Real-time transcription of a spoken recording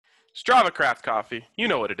Strava Craft Coffee, you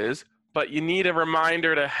know what it is, but you need a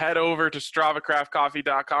reminder to head over to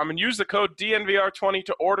StravaCraftCoffee.com and use the code DNVR20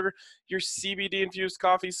 to order your CBD-infused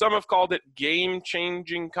coffee. Some have called it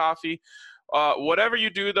game-changing coffee. Whatever you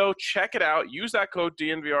do, though, check it out. Use that code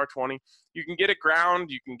DNVR20. You can get it ground,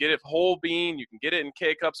 you can get it whole bean, you can get it in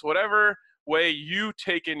K-Cups, whatever way you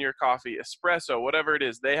take in your coffee, espresso, whatever it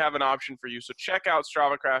is, they have an option for you. So check out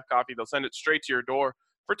Strava Craft Coffee. They'll send it straight to your door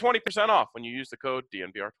for 20% off when you use the code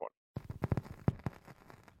DNVR20.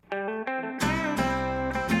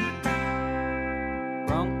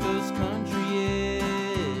 Broncos country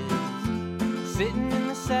is sitting in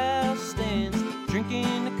the south stands,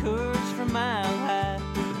 drinking the Coors from Mile High.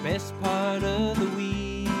 The best part of the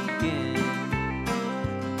weekend,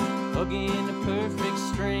 hugging a perfect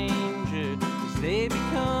stranger as they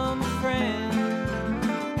become a friend,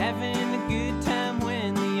 having a good time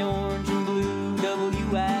when the orange and blue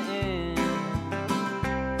WIN,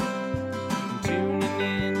 tuning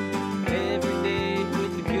in every day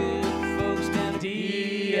with the good folks down at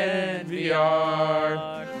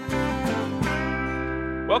DNVR.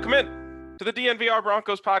 Welcome in to the DNVR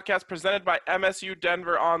Broncos podcast presented by MSU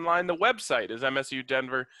Denver Online. The website is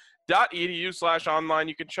msudenver.edu/online.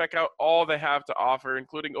 You can check out all they have to offer,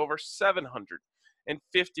 including over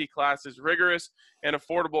 750 classes, rigorous and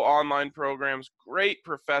affordable online programs, great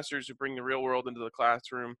professors who bring the real world into the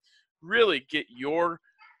classroom. Really get your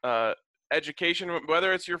education,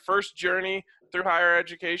 whether it's your first journey through higher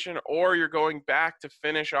education or you're going back to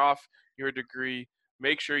finish off your degree.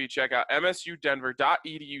 Make sure you check out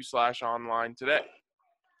msudenver.edu/online today.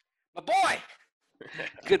 My boy,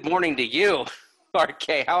 good morning to you.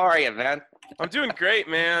 RK, how are you, man? I'm doing great,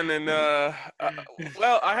 man. And,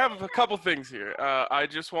 well, I have a couple things here. I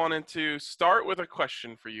just wanted to start with a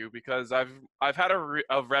question for you because I've had a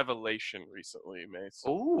revelation recently, Mace.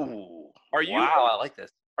 Ooh, Wow, I like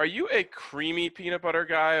this. Are you a creamy peanut butter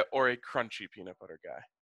guy or a crunchy peanut butter guy?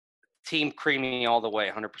 Team creamy all the way,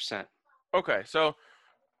 100%. Okay, so,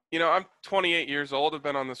 I'm 28 years old. I've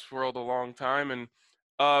been on this world a long time. And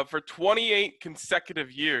for 28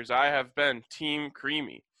 consecutive years, I have been team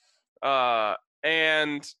creamy.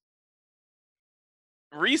 And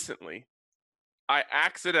recently, I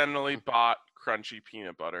accidentally bought crunchy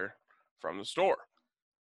peanut butter from the store.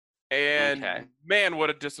 And man, what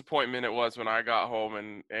a disappointment it was when I got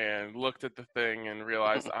home and looked at the thing and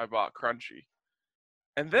realized I bought crunchy.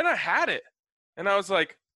 And then I had it. And I was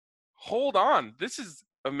like, hold on, this is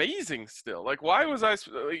amazing still. Like, why was I,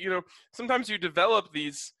 sometimes you develop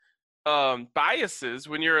these biases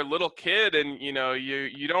when you're a little kid and, you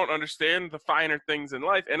don't understand the finer things in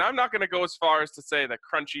life. And I'm not going to go as far as to say that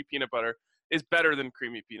crunchy peanut butter is better than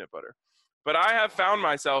creamy peanut butter. But I have found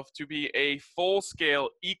myself to be a full-scale,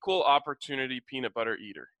 equal opportunity peanut butter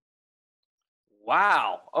eater.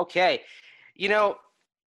 Wow. Okay.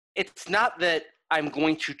 It's not that I'm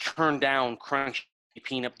going to turn down crunchy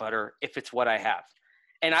peanut butter if it's what I have.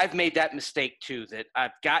 And I've made that mistake too, that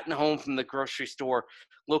I've gotten home from the grocery store,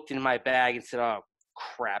 looked in my bag and said, oh,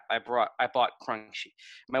 crap, I bought crunchy.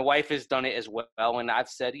 My wife has done it as well, and I've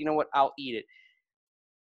said, you know what, I'll eat it.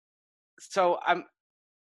 So I'm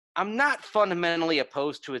not fundamentally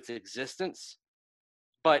opposed to its existence,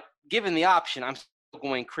 but given the option, I'm still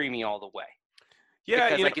going creamy all the way.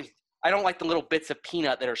 Yeah, because I don't like the little bits of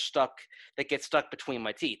peanut that get stuck between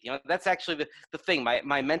my teeth. That's actually the thing.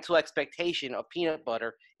 My mental expectation of peanut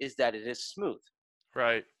butter is that it is smooth.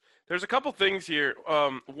 Right. There's a couple things here.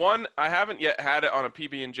 One, I haven't yet had it on a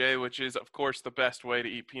PB&J, which is, of course, the best way to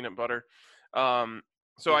eat peanut butter.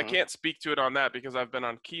 So I can't speak to it on that because I've been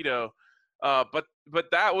on keto. But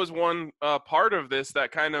that was one part of this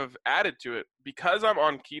that kind of added to it. Because I'm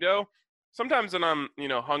on keto, sometimes when I'm,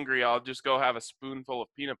 hungry, I'll just go have a spoonful of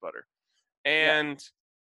peanut butter. And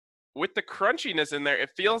with the crunchiness in there, it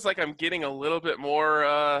feels like I'm getting a little bit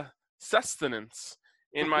more sustenance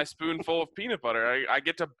in my spoonful of peanut butter. I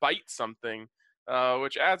get to bite something,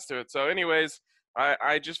 which adds to it. So anyways,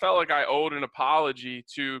 I just felt like I owed an apology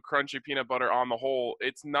to crunchy peanut butter on the whole.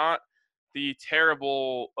 It's not the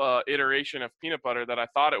terrible iteration of peanut butter that I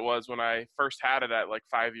thought it was when I first had it at like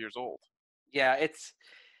 5 years old. Yeah, it's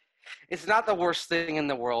not the worst thing in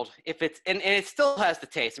the world. If it's and it still has the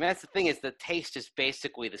taste. I mean, that's the thing, is the taste is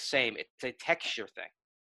basically the same. It's a texture thing.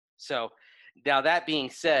 So now that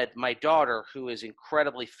being said, my daughter, who is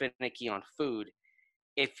incredibly finicky on food,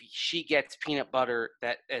 if she gets peanut butter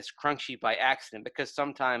that is crunchy by accident, because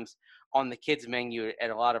sometimes on the kids menu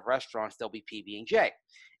at a lot of restaurants there'll be PB&J,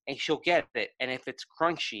 and she'll get it, and if it's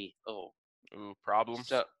crunchy, problems.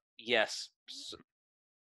 So yes,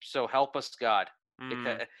 so help us God.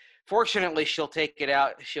 Fortunately, she'll take it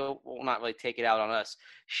out. She'll not really take it out on us.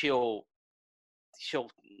 She'll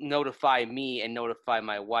notify me and notify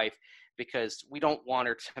my wife because we don't want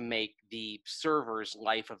her to make the server's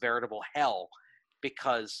life a veritable hell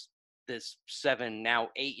because this 7, now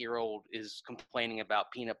 8-year-old is complaining about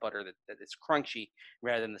peanut butter that it's crunchy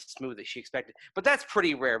rather than the smooth that she expected. But that's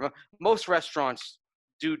pretty rare. Most restaurants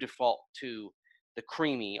do default to the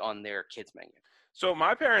creamy on their kids menu. So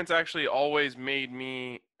my parents actually always made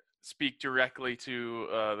me speak directly to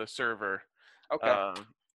the server. Okay.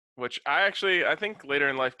 Which I think later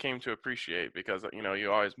in life came to appreciate because,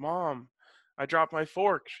 you always, Mom, I dropped my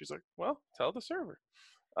fork. She's like, well, tell the server.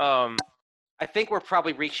 I think we're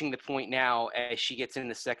probably reaching the point now as she gets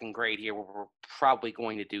into second grade here where we're probably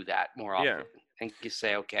going to do that more often. Yeah. And you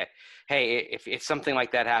say, okay, hey, if something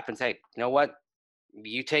like that happens, hey, you know what?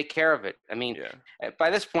 You take care of it. I mean,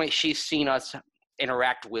 by this point, she's seen us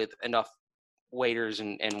interact with enough waiters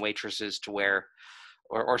and waitresses to where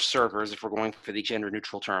or servers, if we're going for the gender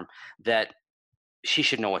neutral term, that she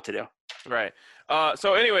should know what to do. Right.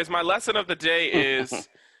 So anyways, my lesson of the day is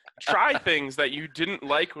try things that you didn't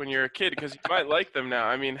like when you're a kid because you might like them now.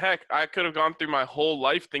 I mean, heck, I could have gone through my whole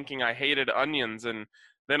life thinking I hated onions and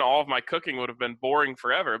then all of my cooking would have been boring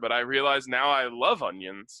forever. But I realize now I love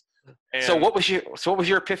onions. And so what was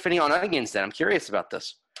your epiphany on onions then? I'm curious about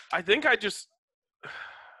this. I think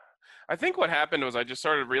what happened was I just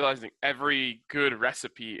started realizing every good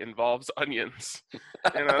recipe involves onions.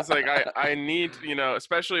 And I was like, I need,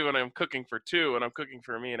 especially when I'm cooking for two and I'm cooking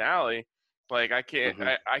for me and Allie, like I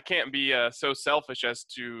can't be so selfish as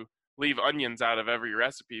to leave onions out of every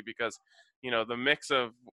recipe because, the mix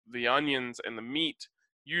of the onions and the meat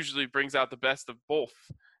usually brings out the best of both.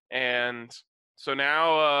 And so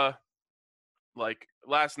now, like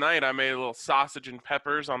last night I made a little sausage and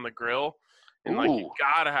peppers on the grill. And like you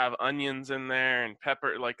gotta have onions in there and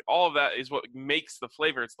pepper, like all of that is what makes the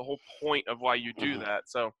flavor. It's the whole point of why you do that.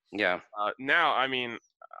 So now, I mean,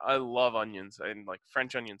 I love onions and like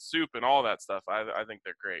French onion soup and all that stuff. I think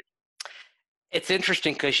they're great. It's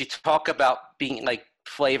interesting because you talk about being like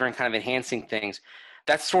flavor and kind of enhancing things.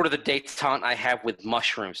 That's sort of the detente I have with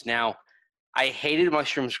mushrooms. Now, I hated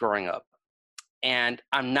mushrooms growing up, and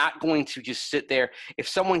I'm not going to just sit there. If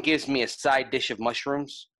someone gives me a side dish of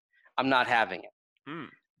mushrooms, I'm not having it.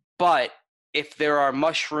 But if there are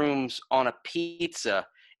mushrooms on a pizza,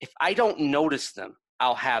 if I don't notice them,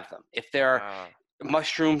 I'll have them. If there are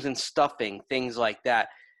mushrooms and stuffing, things like that.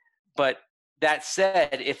 But that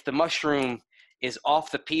said, if the mushroom is off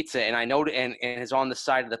the pizza and I know and is on the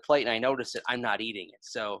side of the plate and I notice it, I'm not eating it.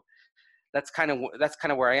 So that's kind of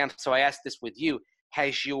where I am. So I asked this with you: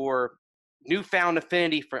 has your newfound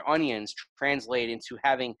affinity for onions translated into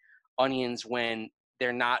having onions when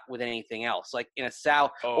they're not with anything else, like in a salad,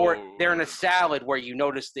 or they're in a salad where you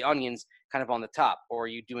notice the onions kind of on the top, or are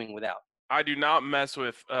you doing without? I do not mess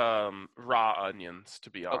with raw onions, to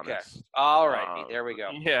be honest. Okay. All right. There we go.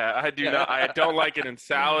 Yeah, I do not. I don't like it in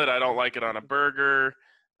salad. I don't like it on a burger.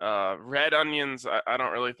 Red onions, I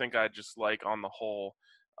don't really think I just like on the whole.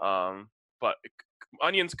 But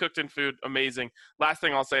onions cooked in food, amazing. Last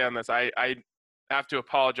thing I'll say on this, I have to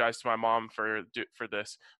apologize to my mom for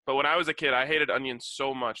this. But when I was a kid, I hated onions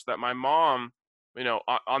so much that my mom,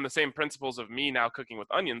 on the same principles of me now cooking with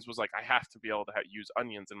onions, was like, I have to be able to use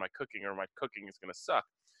onions in my cooking or my cooking is going to suck.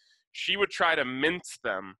 She would try to mince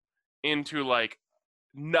them into like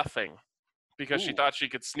nothing because she thought she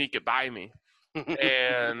could sneak it by me.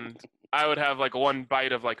 And I would have like one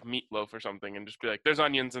bite of like meatloaf or something and just be like, there's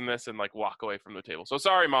onions in this, and like walk away from the table. So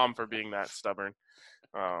sorry, Mom, for being that stubborn.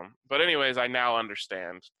 But anyways, I now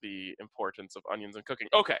understand the importance of onions in cooking.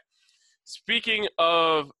 Okay. Speaking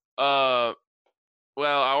of,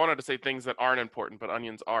 well, I wanted to say things that aren't important, but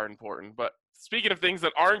onions are important. But speaking of things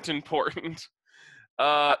that aren't important,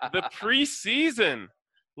 the preseason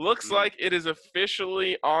looks like it is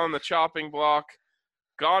officially on the chopping block,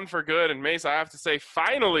 gone for good. And Mace, I have to say,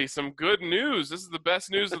 finally, some good news. This is the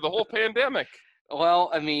best news of the whole pandemic.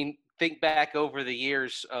 Well, I mean, think back over the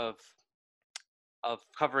years of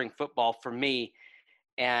covering football for me,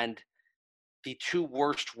 and the two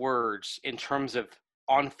worst words in terms of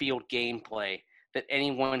on-field gameplay that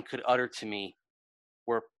anyone could utter to me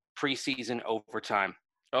were preseason overtime.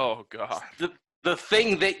 Oh, God. The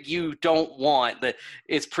thing that you don't want that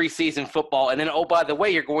is preseason football. And then, oh, by the way,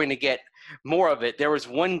 you're going to get more of it. There was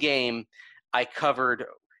one game I covered,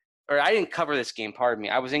 or I didn't cover this game, pardon me.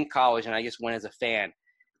 I was in college and I just went as a fan.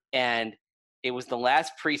 And it was the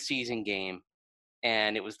last preseason game,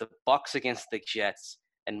 and it was the Bucs against the Jets.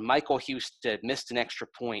 And Michael Houston missed an extra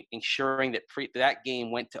point, ensuring that that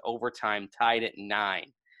game went to overtime, tied at 9.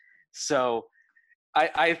 So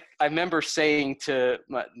I remember saying to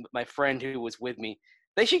my friend who was with me,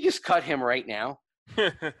 they should just cut him right now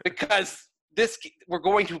because we're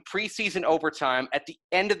going to preseason overtime at the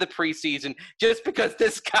end of the preseason just because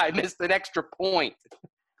this guy missed an extra point.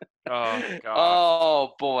 Oh, God.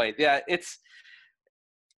 Oh, boy. Yeah, it's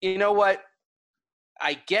 – you know what?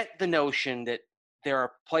 I get the notion that there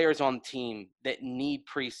are players on the team that need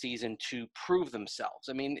preseason to prove themselves.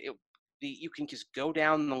 I mean, you can just go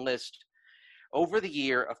down the list over the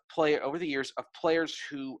years of players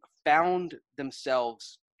who found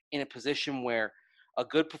themselves in a position where a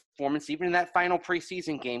good performance, even in that final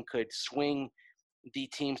preseason game, could swing the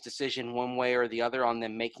team's decision one way or the other on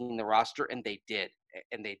them making the roster, and they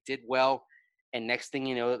did well. And next thing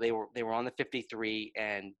you know, they were on the 53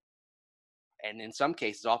 and in some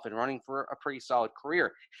cases off and running for a pretty solid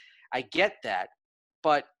career. I get that,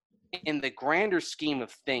 but in the grander scheme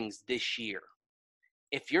of things this year,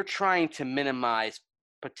 if you're trying to minimize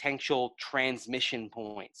potential transmission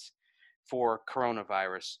points for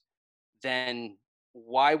coronavirus, then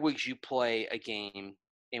why would you play a game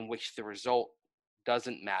in which the result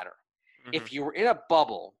doesn't matter? Mhm. If you were in a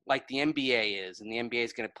bubble like the NBA is, and the NBA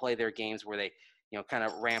is going to play their games where they, kind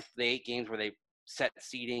of ramp the 8 games where they set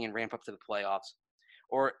seeding and ramp up to the playoffs,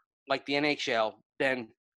 or like the NHL,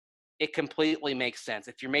 then it completely makes sense.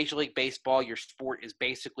 If you're Major League Baseball, your sport is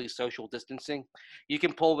basically social distancing. You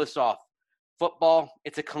can pull this off. Football,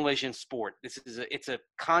 it's a collision sport. It's a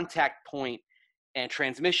contact point and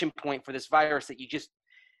transmission point for this virus that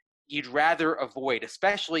you'd rather avoid,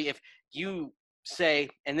 especially if you say,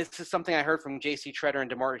 and this is something I heard from J.C. Treader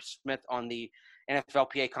and DeMaurice Smith on the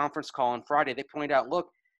NFLPA conference call on Friday. They pointed out, look,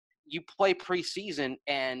 you play preseason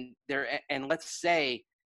and let's say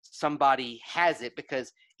somebody has it,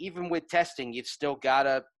 because even with testing, you've still got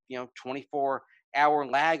a 24-hour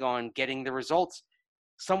lag on getting the results.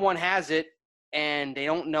 Someone has it and they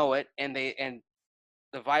don't know it, and the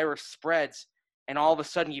virus spreads, and all of a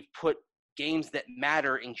sudden you've put games that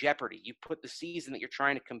matter in jeopardy. You put the season that you're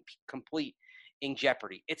trying to complete in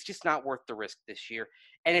jeopardy. It's just not worth the risk this year.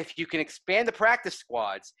 And if you can expand the practice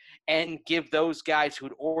squads and give those guys who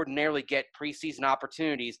would ordinarily get preseason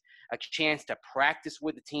opportunities a chance to practice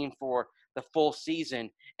with the team for the full season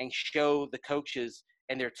and show the coaches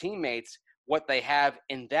and their teammates what they have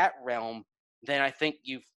in that realm, then I think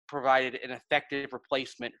you've provided an effective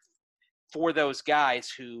replacement for those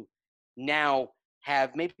guys who now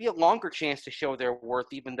have maybe a longer chance to show their worth,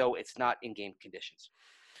 even though it's not in game conditions.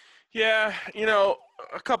 Yeah,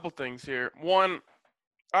 a couple things here. One,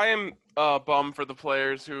 I am bummed for the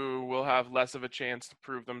players who will have less of a chance to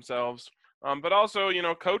prove themselves. But also,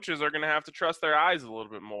 coaches are going to have to trust their eyes a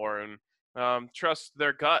little bit more and trust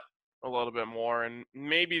their gut a little bit more. And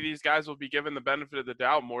maybe these guys will be given the benefit of the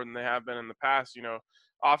doubt more than they have been in the past.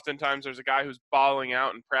 Oftentimes there's a guy who's balling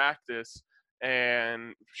out in practice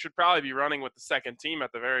and should probably be running with the second team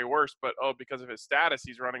at the very worst, but because of his status,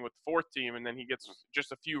 he's running with the fourth team, and then he gets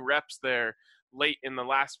just a few reps there late in the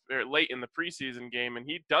preseason game, and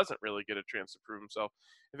he doesn't really get a chance to prove himself.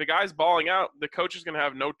 If a guy's balling out, the coach is going to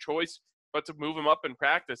have no choice but to move him up in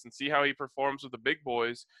practice and see how he performs with the big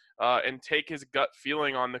boys, and take his gut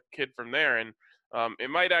feeling on the kid from there. And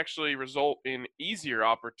it might actually result in easier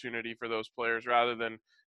opportunity for those players rather than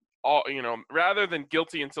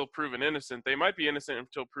guilty until proven innocent. They might be innocent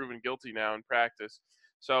until proven guilty now in practice.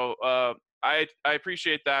 So I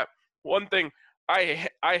appreciate that. One thing, I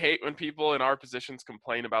hate when people in our positions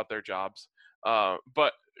complain about their jobs,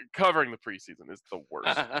 but covering the preseason is the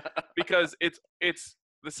worst because it's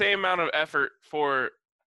the same amount of effort for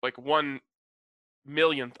like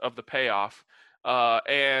 1/1,000,000th of the payoff,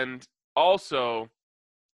 and also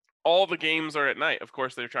all the games are at night. Of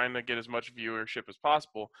course, they're trying to get as much viewership as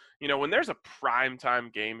possible. When there's a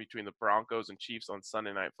primetime game between the Broncos and Chiefs on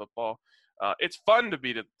Sunday Night Football, it's fun to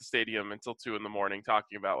be at the stadium until 2 a.m.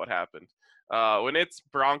 talking about what happened. When it's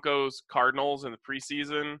Broncos Cardinals in the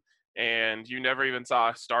preseason and you never even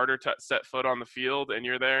saw a starter set foot on the field and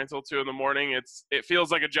you're there until 2 a.m, it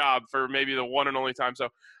feels like a job for maybe the one and only time. So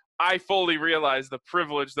I fully realize the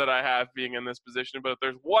privilege that I have being in this position, but if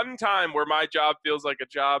there's one time where my job feels like a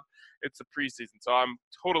job, it's the preseason. So I'm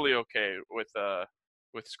totally okay with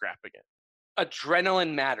scrapping it.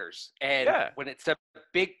 Adrenaline matters. And Yeah. When it's a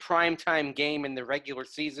big primetime game in the regular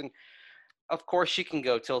season, of course you can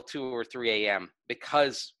go till 2 or 3 a.m.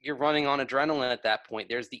 because you're running on adrenaline at that point.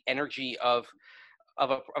 There's the energy of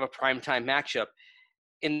a primetime matchup.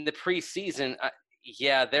 In the preseason,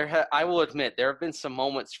 I will admit there have been some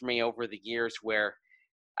moments for me over the years where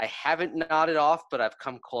I haven't nodded off, but I've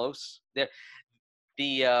come close. One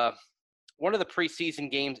of the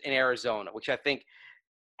preseason games in Arizona, which I think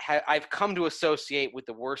I've come to associate with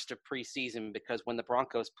the worst of preseason, because when the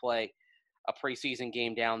Broncos play a preseason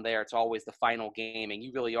game down there, it's always the final game, and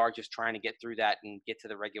you really are just trying to get through that and get to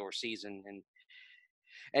the regular season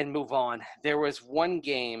and move on. There was one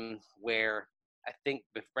game where I think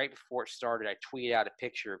right before it started, I tweeted out a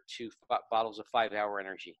picture of 2 bottles of 5-Hour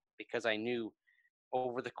Energy, because I knew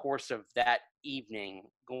over the course of that evening,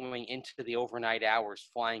 going into the overnight hours,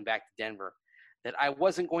 flying back to Denver, that I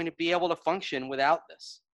wasn't going to be able to function without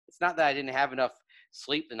this. It's not that I didn't have enough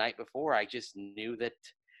sleep the night before. I just knew that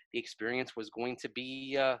the experience was going to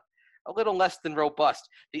be a little less than robust.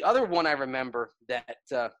 The other one I remember that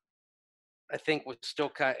I think was still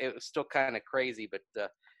kind of crazy, but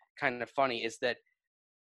kind of funny, is that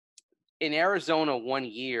in Arizona one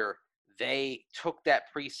year, they took that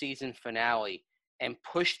preseason finale and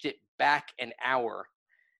pushed it back an hour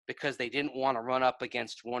because they didn't want to run up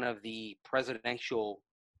against one of the presidential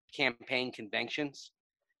campaign conventions.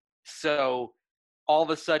 So all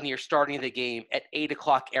of a sudden you're starting the game at 8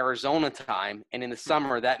 o'clock Arizona time. And in the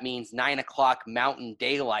summer, that means 9 o'clock Mountain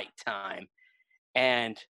Daylight time.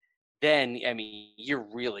 And then, I mean, you were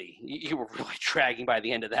really dragging by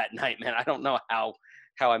the end of that night, man. I don't know how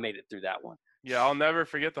I made it through that one. Yeah, I'll never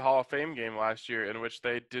forget the Hall of Fame game last year in which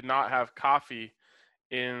they did not have coffee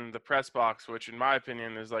in the press box, which in my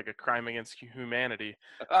opinion is like a crime against humanity.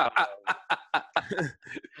 But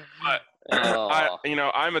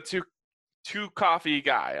I'm a two coffee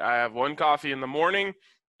guy. I have one coffee in the morning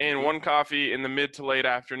and one coffee in the mid to late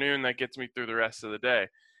afternoon that gets me through the rest of the day.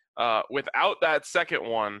 Without that second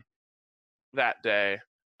one that day,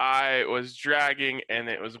 I was dragging and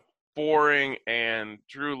it was boring, and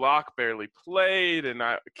Drew Lock barely played, and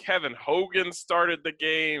Kevin Hogan started the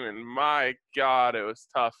game, and my God, it was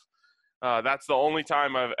tough. That's the only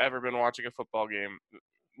time I've ever been watching a football game,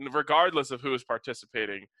 regardless of who was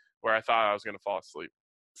participating, where I thought I was going to fall asleep.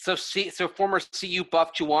 So former CU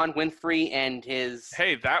buff Juwan Winfrey and his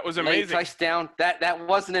that was amazing touchdown. That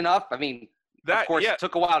wasn't enough. I mean, of course, it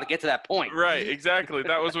took a while to get to that point. Right, exactly.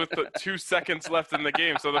 That was with the 2 seconds left in the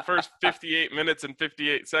game. So the first 58 minutes and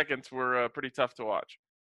 58 seconds were pretty tough to watch.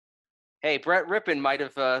 Hey, Brett Rippon might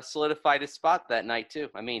have solidified his spot that night too.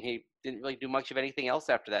 I mean, he didn't really do much of anything else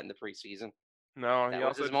after that in the preseason. No, he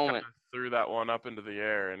also just kind of threw that one up into the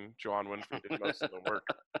air, and Juwan Winfrey did most of the work.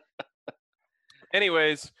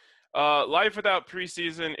 Anyways, life without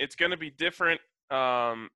preseason, it's going to be different.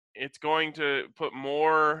 It's going to put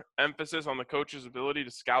more emphasis on the coach's ability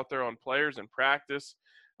to scout their own players in practice.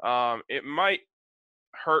 It might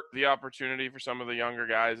hurt the opportunity for some of the younger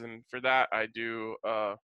guys, and for that I do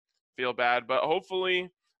feel bad. But hopefully,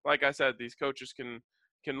 like I said, these coaches can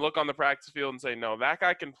look on the practice field and say, no, that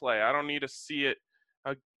guy can play. I don't need to see it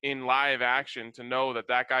in live action to know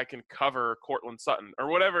that guy can cover Cortland Sutton or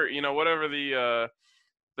whatever the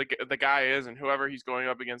guy is, and whoever he's going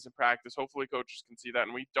up against in practice. Hopefully coaches can see that,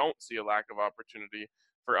 and we don't see a lack of opportunity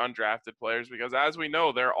for undrafted players, because as we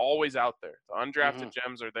know, they're always out there. The undrafted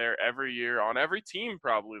gems are there every year. On every team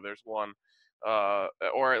probably there's one,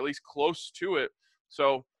 or at least close to it.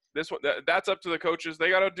 So this one, that's up to the coaches. They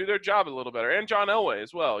got to do their job a little better, and John Elway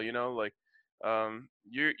as well. You're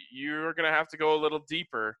going to have to go a little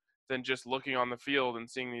deeper than just looking on the field and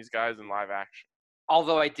seeing these guys in live action.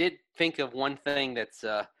 Although I did think of one thing that's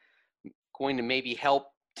going to maybe help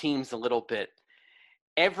teams a little bit.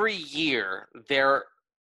 Every year there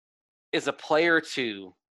is a player or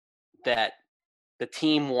two that the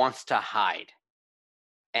team wants to hide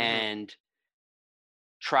and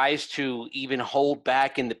tries to even hold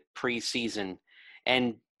back in the preseason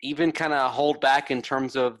and even kind of hold back in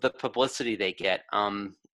terms of the publicity they get.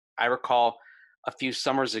 I recall a few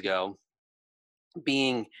summers ago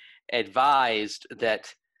being advised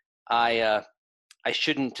that I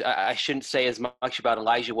shouldn't say as much about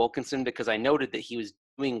Elijah Wilkinson, because I noted that he was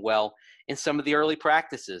doing well in some of the early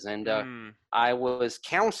practices, and I was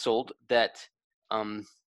counseled that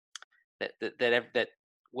that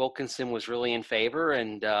Wilkinson was really in favor,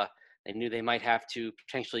 and they knew they might have to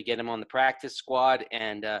potentially get him on the practice squad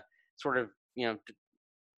and sort of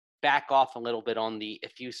back off a little bit on the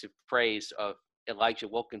effusive praise of Elijah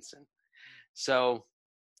Wilkinson. So,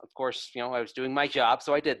 of course, I was doing my job,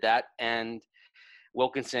 so I did that. And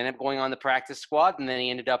Wilkinson ended up going on the practice squad, and then he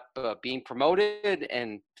ended up being promoted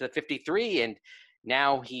and to 53. And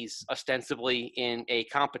now he's ostensibly in a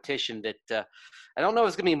competition that I don't know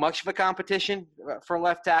is going to be much of a competition for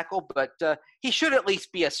left tackle, but he should at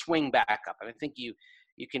least be a swing backup. I think you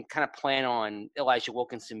can kind of plan on Elijah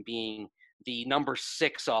Wilkinson being the number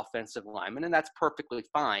 6 offensive lineman, and that's perfectly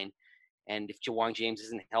fine. And if Ja'Wuan James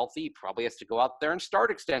isn't healthy, he probably has to go out there and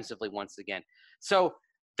start extensively once again. So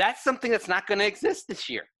That's something that's not going to exist this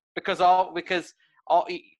year because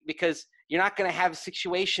you're not going to have a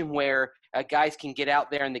situation where guys can get out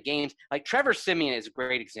there in the games. Like Trevor Siemian is a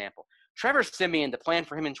great example. Trevor Siemian, the plan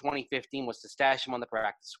for him in 2015 was to stash him on the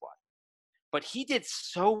practice squad. But he did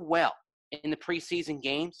so well in the preseason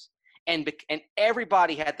games, and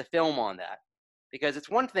everybody had the film on that. Because it's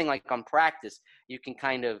one thing, like on practice, you can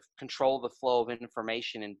kind of control the flow of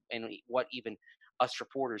information and what even us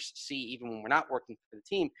reporters see, even when we're not working for the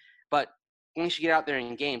team. But once you get out there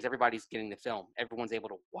in games, everybody's getting the film. Everyone's able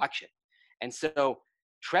to watch it. And so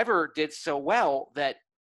Trevor did so well that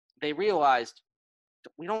they realized,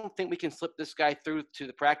 we don't think we can slip this guy through to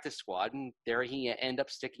the practice squad, and there he ended up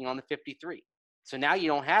sticking on the 53. So now you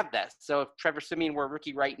don't have that. So if Trevor Siemian were a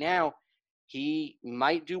rookie right now, he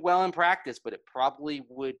might do well in practice, but it probably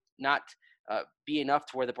would not be enough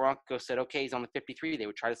to where the Broncos said, okay, he's on the 53. They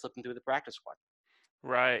would try to slip him through the practice squad.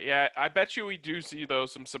 Right. Yeah, I bet you we do see, though,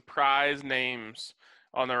 some surprise names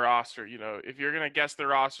on the roster. If you're going to guess the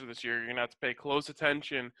roster this year, you're going to have to pay close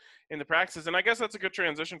attention in the practices. And I guess that's a good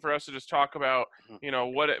transition for us to just talk about,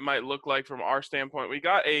 what it might look like from our standpoint. We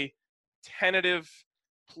got a tentative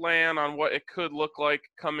plan on what it could look like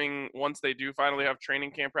coming once they do finally have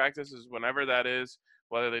training camp practices, whenever that is,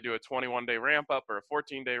 whether they do a 21-day ramp up or a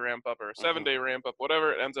 14-day ramp up or a 7-day ramp up,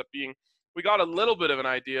 whatever it ends up being. We got a little bit of an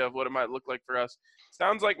idea of what it might look like for us.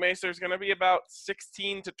 Sounds like, Mace, there's going to be about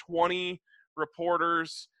 16 to 20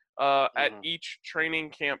 reporters at each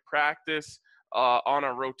training camp practice on a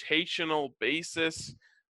rotational basis.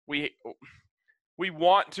 We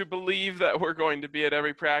want to believe that we're going to be at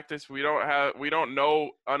every practice. We don't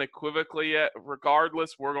know unequivocally yet.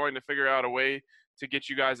 Regardless, we're going to figure out a way to get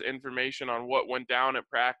you guys information on what went down at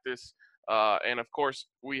practice. And of course,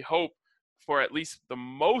 we hope for at least the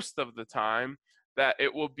most of the time that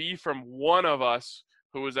it will be from one of us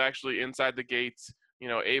who is actually inside the gates,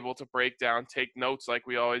 able to break down, take notes like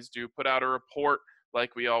we always do, put out a report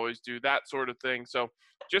like we always do, that sort of thing. So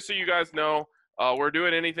just so you guys know, we're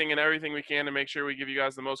doing anything and everything we can to make sure we give you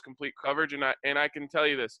guys the most complete coverage. And I can tell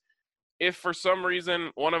you this, if for some reason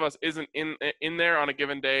one of us isn't in there on a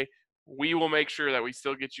given day, we will make sure that we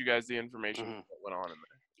still get you guys the information that went on in there.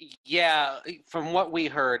 Yeah, from what we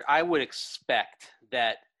heard, I would expect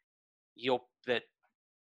that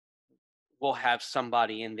we'll have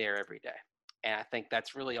somebody in there every day. And I think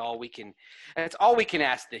that's really all we can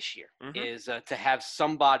ask this year is to have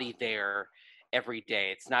somebody there every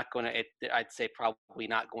day. It's not going to, I'd say probably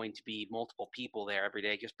not going to be multiple people there every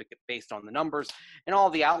day, just based on the numbers and all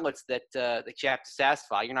the outlets that you have to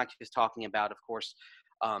satisfy. You're not just talking about, of course,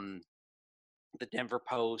 the Denver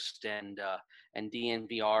Post and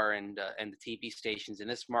DNVR and the TV stations in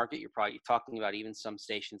this market. You're probably talking about even some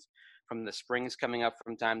stations from the Springs coming up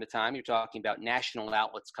from time to time. You're talking about national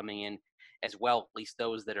outlets coming in as well, at least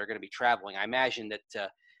those that are going to be traveling. I imagine that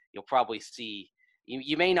you'll probably see,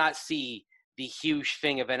 you may not see the huge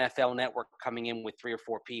thing of NFL Network coming in with 3 or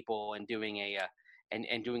 4 people and doing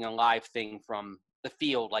a live thing from the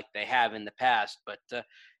field like they have in the past. But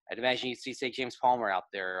I'd imagine you'd see, say, James Palmer out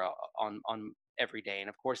there on every day, and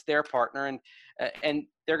of course their partner, and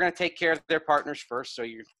they're going to take care of their partners first. So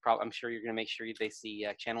I'm sure you're going to make sure they see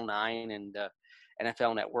Channel 9 and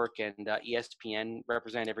NFL Network and ESPN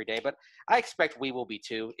represented every day. But I expect we will be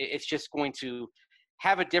too. It's just going to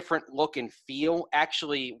have a different look and feel.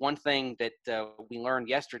 Actually, one thing that we learned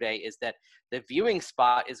yesterday is that the viewing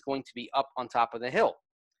spot is going to be up on top of the hill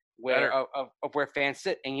where of where fans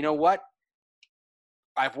sit. And you know what?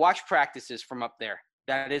 I've watched practices from up there.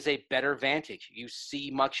 That is a better vantage. You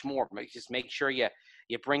see much more. Just make sure you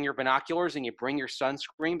bring your binoculars and you bring your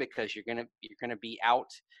sunscreen, because you're gonna be out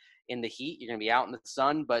in the heat. You're gonna be out in the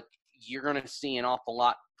sun, but you're gonna see an awful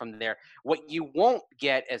lot from there. What you won't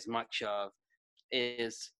get as much of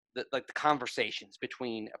is the conversations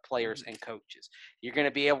between players and coaches. You're going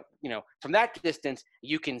to be able, from that distance,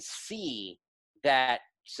 you can see that,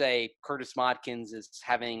 say, Curtis Modkins is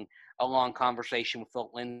having a long conversation with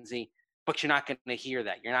Phil Lindsay, but you're not going to hear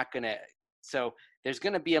that. You're not going to. So there's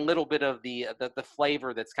going to be a little bit of the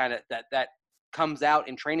flavor that's kind of that comes out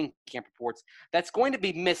in training camp reports that's going to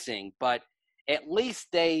be missing, but at least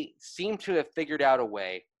they seem to have figured out a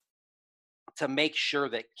way to make sure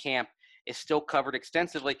that camp is still covered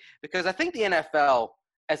extensively, because I think the NFL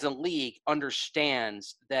as a league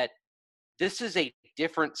understands that this is a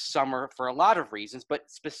different summer for a lot of reasons, but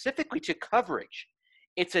specifically to coverage,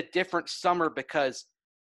 it's a different summer because,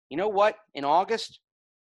 you know what, in August,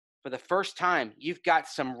 for the first time, you've got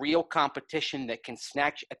some real competition that can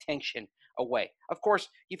snatch attention away. Of course,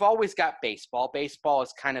 you've always got baseball. Baseball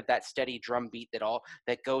is kind of that steady drumbeat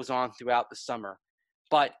that goes on throughout the summer.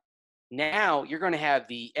 But Now you're going to have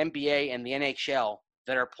the NBA and the NHL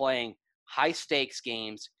that are playing high stakes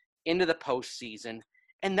games into the postseason,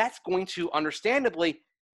 and that's going to understandably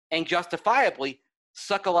and justifiably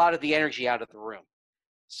suck a lot of the energy out of the room.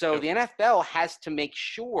 So the NFL has to make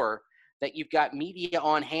sure that you've got media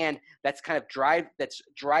on hand that's kind of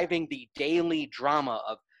driving the daily drama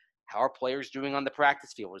of how are players doing on the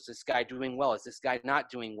practice field? Is this guy doing well? Is this guy not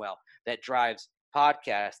doing well? That drives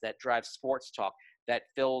podcasts, that drives sports talk, that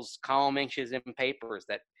fills column inches in papers,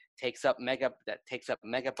 that takes up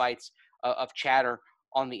megabytes of chatter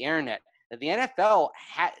on the internet. The NFL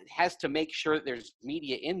has to make sure that there's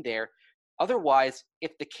media in there. Otherwise,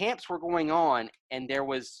 if the camps were going on and there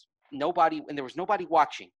was nobody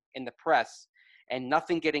watching in the press and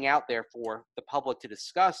nothing getting out there for the public to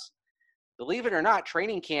discuss, believe it or not,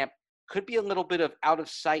 training camp could be a little bit of out of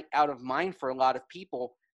sight, out of mind for a lot of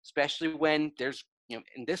people, especially when there's, in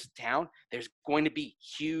this town, there's going to be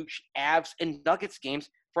huge Avs and Nuggets games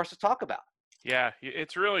for us to talk about. Yeah,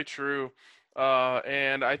 it's really true.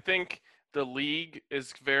 And I think the league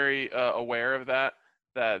is very aware of that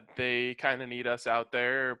they kind of need us out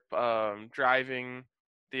there driving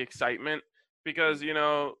the excitement because,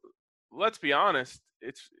 let's be honest,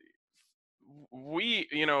 we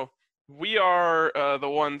are the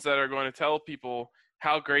ones that are going to tell people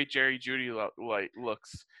how great Jerry Jeudy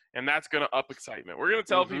looks, and that's going to up excitement. We're going to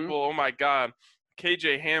tell people, oh my God,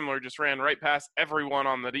 KJ Hamler just ran right past everyone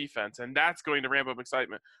on the defense, and that's going to ramp up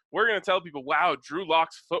excitement. We're going to tell people, wow, Drew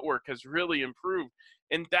Lock's footwork has really improved,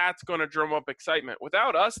 and that's going to drum up excitement.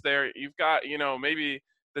 Without us there, you've got, maybe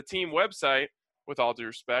the team website, with all due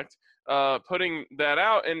respect, putting that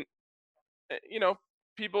out, and,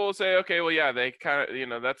 people will say, okay, well, yeah, they kind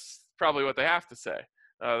of, that's probably what they have to say.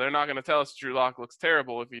 They're not going to tell us Drew Lock looks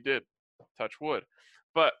terrible if he did, touch wood.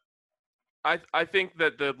 But I think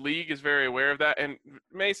that the league is very aware of that. And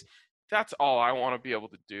Mace, that's all I want to be able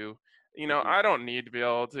to do. I don't need to be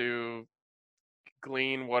able to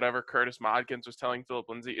glean whatever Curtis Modkins was telling Philip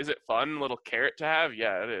Lindsay. Is it fun, little carrot to have?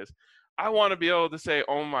 Yeah, it is. I want to be able to say,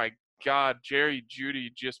 oh my God, Jerry Jeudy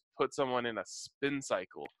just put someone in a spin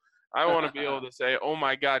cycle. I want to be able to say, oh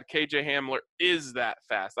my God, KJ Hamler is that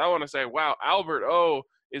fast. I want to say, wow, Albert O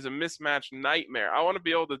is a mismatch nightmare. I want to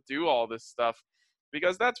be able to do all this stuff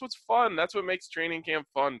because that's what's fun. That's what makes training camp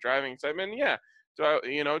fun, driving excitement. Yeah. Do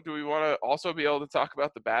we want to also be able to talk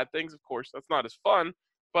about the bad things? Of course, that's not as fun,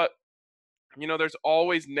 but there's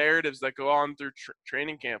always narratives that go on through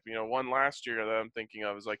training camp. One last year that I'm thinking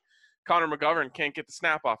of is like Connor McGovern can't get the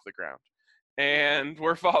snap off the ground. And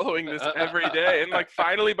we're following this every day. And,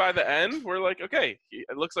 finally by the end, we're like, okay,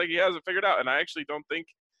 it looks like he has it figured out. And I actually don't think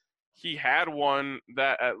he had one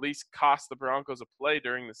that at least cost the Broncos a play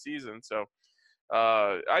during the season. So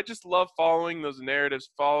I just love following those narratives,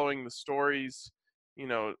 following the stories.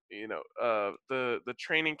 The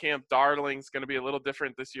training camp darling's going to be a little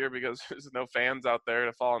different this year because there's no fans out there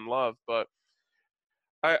to fall in love. But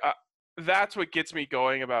I that's what gets me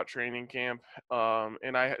going about training camp,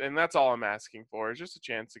 and that's all I'm asking for is just a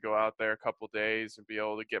chance to go out there a couple days and be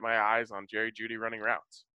able to get my eyes on Jerry Jeudy running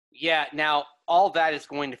routes. Yeah, now all that is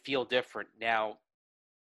going to feel different. Now,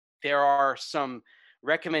 there are some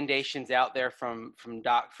recommendations out there from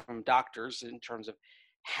doctors in terms of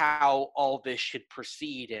how all this should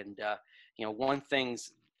proceed, and one thing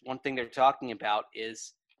they're talking about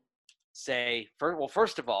is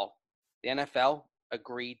first of all, the NFL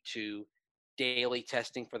agreed to daily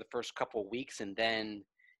testing for the first couple of weeks, and then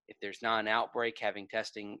if there's not an outbreak, having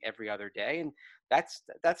testing every other day. And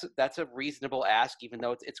that's a reasonable ask, even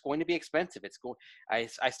though it's going to be expensive. I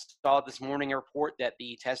saw this morning a report that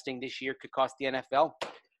the testing this year could cost the NFL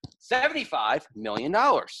 $75 million.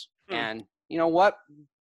 And you know what?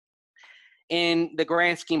 In the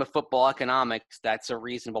grand scheme of football economics, that's a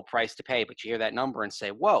reasonable price to pay. But you hear that number and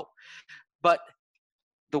say, whoa. But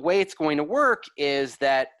the way it's going to work is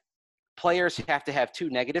that players have to have 2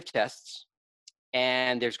 negative tests,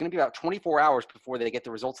 and there's going to be about 24 hours before they get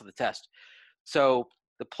the results of the test. So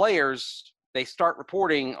the players, they start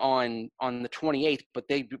reporting on the 28th, but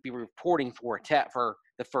they'd be reporting for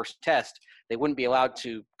the first test. They wouldn't be allowed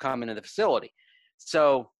to come into the facility.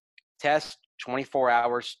 So test 24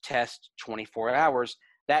 hours, test 24 hours.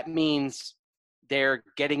 That means they're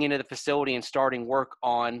getting into the facility and starting work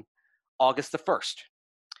on August the 1st.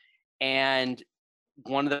 And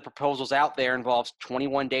one of the proposals out there involves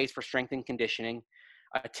 21 days for strength and conditioning,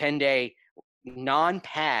 a 10-day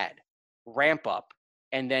non-pad ramp up,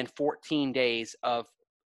 and then 14 days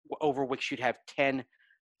over which you'd have 10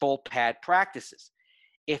 full pad practices.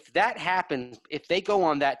 If that happens, if they go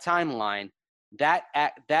on that timeline, that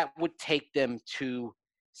would take them to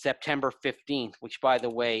September 15th, which, by the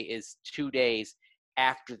way, is 2 days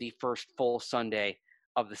after the first full Sunday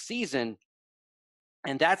of the season.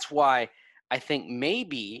 And that's why I think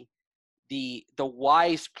maybe the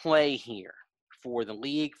wise play here for the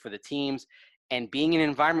league, for the teams, and being in an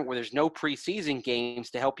environment where there's no preseason games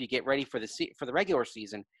to help you get ready for the regular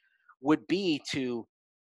season would be to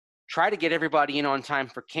try to get everybody in on time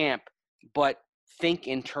for camp, but think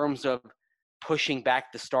in terms of pushing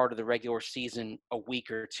back the start of the regular season a week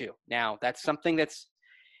or two. Now, that's something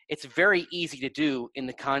it's very easy to do in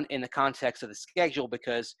the context of the schedule,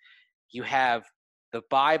 because you have the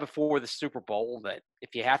bye before the Super Bowl that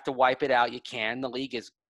if you have to wipe it out, you can. The league has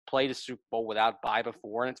played a Super Bowl without bye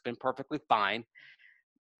before, and it's been perfectly fine.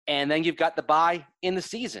 And then you've got the bye in the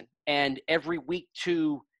season, and every week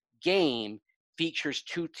 2 game features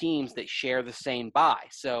 2 teams that share the same bye.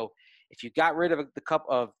 So if you got rid of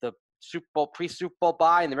the Super Bowl pre-Super Bowl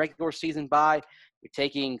bye and the regular season bye, you're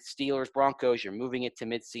taking Steelers, Broncos, you're moving it to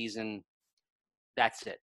midseason. That's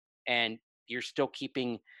it. And you're still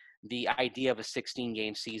keeping the idea of a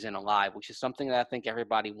 16-game season alive, which is something that I think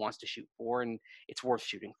everybody wants to shoot for, and it's worth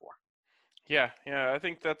shooting for. Yeah, I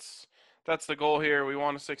think that's the goal here. We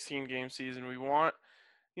want a 16-game season. We want,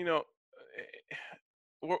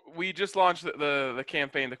 we just launched the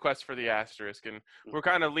campaign, the Quest for the Asterisk, and we're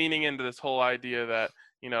kind of leaning into this whole idea that,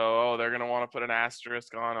 they're going to want to put an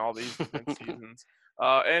asterisk on all these different seasons.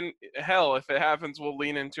 And hell, if it happens, we'll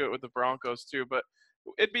lean into it with the Broncos too. But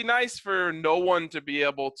it'd be nice for no one to be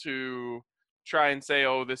able to try and say,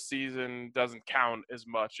 oh, this season doesn't count as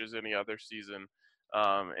much as any other season.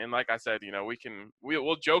 And like I said,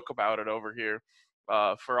 we'll joke about it over here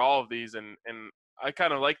for all of these. And I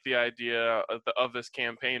kind of like the idea of this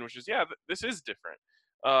campaign, which is, this is different.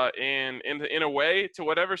 And in a way, to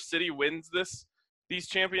whatever city wins these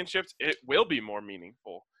championships, it will be more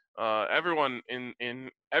meaningful. Everyone in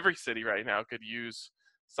every city right now could use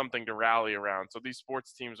something to rally around. So these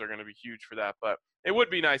sports teams are going to be huge for that. But it would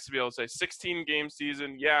be nice to be able to say 16-game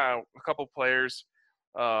season. Yeah, a couple players,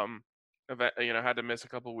 had to miss a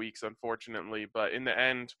couple weeks, unfortunately. But in the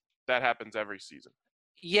end, that happens every season.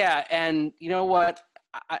 Yeah, and you know what?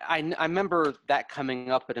 I remember that coming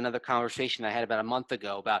up at another conversation I had about a month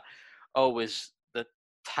ago about, is the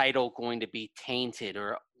title going to be tainted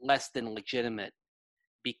or less than legitimate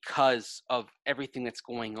because of everything that's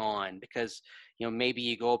going on? Because, maybe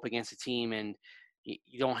you go up against a team and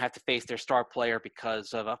you don't have to face their star player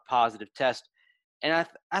because of a positive test. And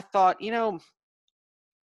I thought,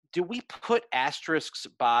 do we put asterisks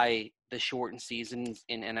by the shortened seasons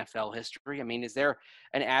in NFL history? I mean, is there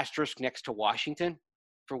an asterisk next to Washington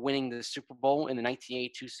for winning the Super Bowl in the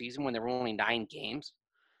 1982 season when there were only 9 games?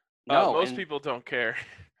 No. Most people don't care.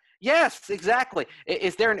 Yes, exactly.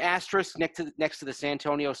 Is there an asterisk next to the San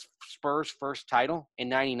Antonio Spurs' first title in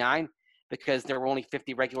 '99 because there were only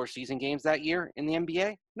 50 regular season games that year in the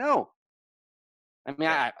NBA? No. I mean,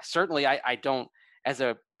 I don't, as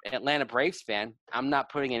a Atlanta Braves fan, I'm not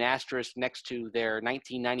putting an asterisk next to their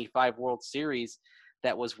 1995 World Series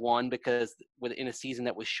that was won because within a season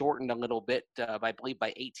that was shortened a little bit, I believe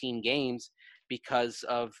by 18 games because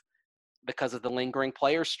of the lingering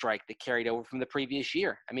players' strike that carried over from the previous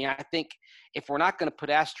year. I mean, I think if we're not going to put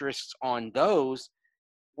asterisks on those,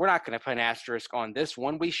 we're not going to put an asterisk on this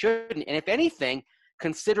one. We shouldn't. And if anything,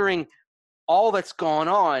 considering all that's gone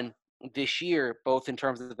on this year, both in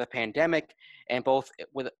terms of the pandemic and both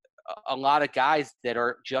with a lot of guys that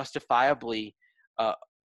are justifiably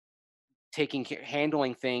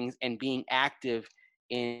handling things and being active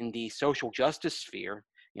in the social justice sphere,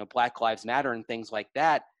 Black Lives Matter and things like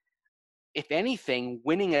that, if anything,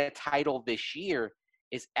 winning a title this year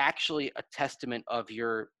is actually a testament of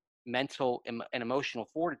your mental and emotional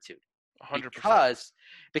fortitude. 100%.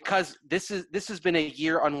 Because this has been a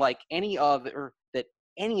year unlike any other that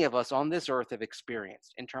any of us on this earth have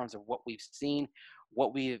experienced in terms of what we've seen,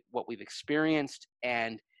 what we've experienced,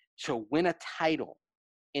 and to win a title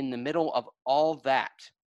in the middle of all that,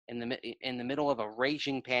 in the middle of a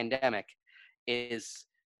raging pandemic, is,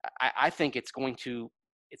 I think it's going to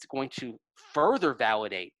further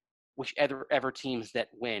validate whichever teams that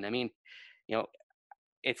win. I mean,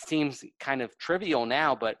 it seems kind of trivial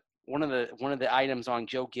now, but one of the items on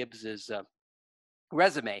Joe Gibbs's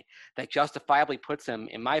resume that justifiably puts him,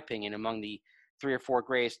 in my opinion, among the 3 or 4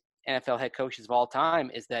 greatest NFL head coaches of all time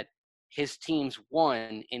is that his teams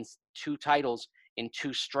won in 2 titles in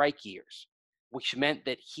 2 strike years, which meant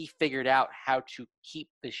that he figured out how to keep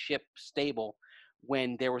the ship stable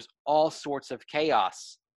when there was all sorts of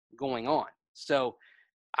chaos going on. So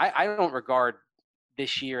I don't regard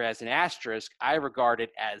this year as an asterisk. I regard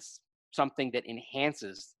it as something that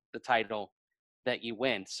enhances the title that you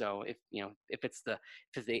win. So if it's the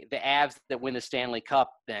Avs that win the Stanley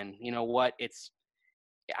Cup, then you know what,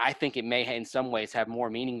 I think it may in some ways have more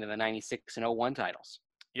meaning than the 96 and 01 titles.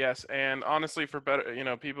 Yes, and honestly, for better,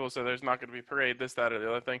 people say there's not going to be parade, this, that, or the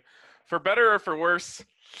other thing. For better or for worse,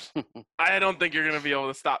 I don't think you're going to be able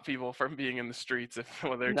to stop people from being in the streets if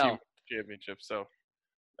their team wins the championship. So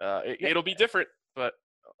it'll be different, but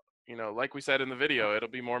like we said in the video, it'll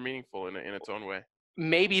be more meaningful in its own way.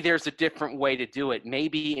 Maybe there's a different way to do it.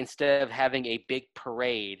 Maybe instead of having a big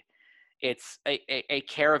parade, it's a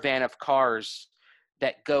caravan of cars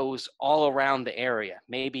that goes all around the area.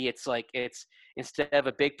 Maybe it's instead of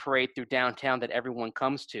a big parade through downtown that everyone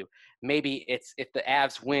comes to, maybe it's, if the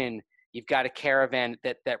Avs win, you've got a caravan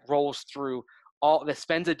that rolls through that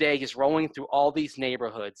spends a day just rolling through all these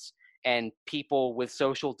neighborhoods, and people with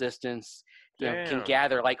social distance can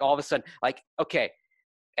gather. Like all of a sudden, okay,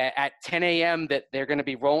 at 10 a.m. that they're going to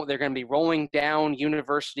be rolling down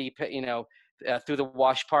University, through the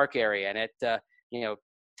Wash Park area, and at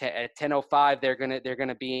 10:05 they're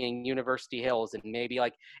gonna be in University Hills, and maybe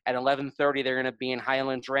like at 11:30 they're gonna be in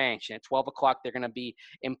Highlands Ranch, and at 12 o'clock they're gonna be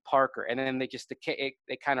in Parker, and then they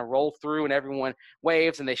kind of roll through and everyone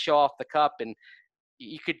waves and they show off the cup, and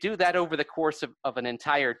you could do that over the course of an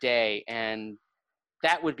entire day, and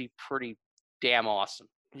that would be pretty damn awesome.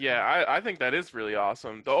 Yeah, I think that is really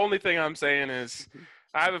awesome. The only thing I'm saying is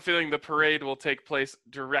I have a feeling the parade will take place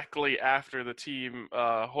directly after the team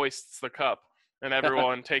hoists the cup and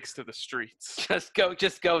everyone takes to the streets.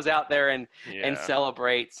 Just goes out there and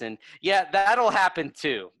celebrates, and that'll happen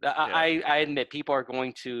too. I admit people are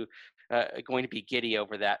going to be giddy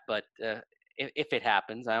over that, but if it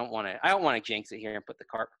happens, I don't want to jinx it here and put the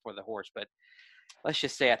cart before the horse, but let's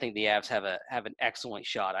just say I think the Avs have an excellent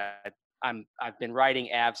shot. I've been riding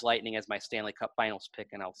Avs Lightning as my Stanley Cup Finals pick,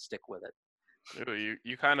 and I'll stick with it. Ooh,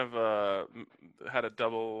 you kind of had a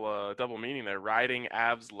double meaning there. Riding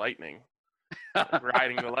Avs Lightning,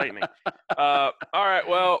 riding the Lightning. All right,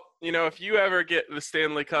 well, if you ever get the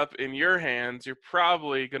Stanley Cup in your hands, you're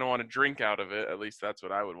probably gonna want to drink out of it. At least that's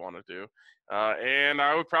what I would want to do. And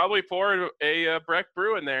I would probably pour a Breck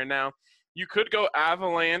Brew in there. Now, you could go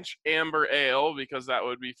Avalanche Amber Ale because that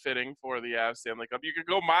would be fitting for the Avs Stanley Cup. You could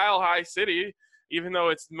go Mile High City, even though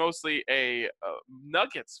it's mostly a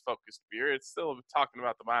Nuggets-focused beer. It's still talking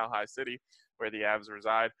about the Mile High City where the Avs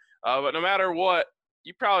reside. But no matter what,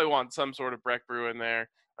 you probably want some sort of Breck Brew in there.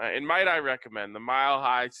 And might I recommend the Mile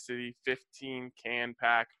High City 15-can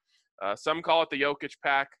pack. Some call it the Jokic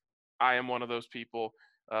pack. I am one of those people.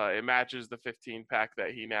 It matches the 15-pack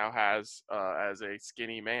that he now has as a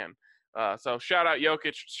skinny man. So shout out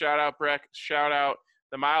Jokic, shout out Breck, shout out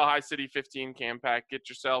the Mile High City 15-can pack. Get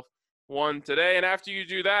yourself one today. And after you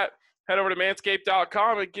do that, head over to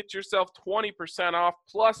manscaped.com and get yourself 20% off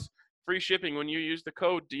plus free shipping when you use the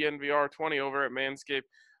code DNVR20 over at Manscaped.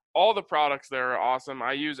 All the products there are awesome.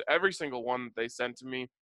 I use every single one that they send to me.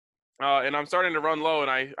 And I'm starting to run low,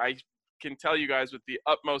 and I can tell you guys with the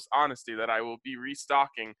utmost honesty that I will be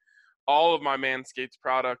restocking all of my Manscaped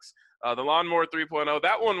products. The Lawnmower 3.0,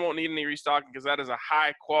 that one won't need any restocking because that is a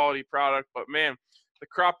high-quality product. But, man, the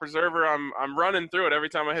Crop Preserver, I'm running through it every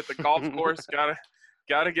time I hit the golf course.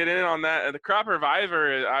 Gotta get in on that. And the Crop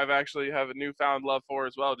Reviver, I've actually have a newfound love for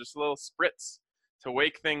as well. Just a little spritz to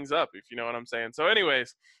wake things up, if you know what I'm saying. So,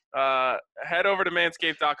 anyways, head over to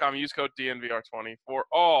manscaped.com. Use code DNVR20 for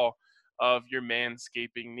all of your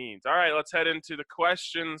manscaping needs. All right, let's head into the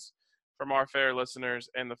questions from our fair listeners.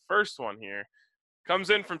 And the first one here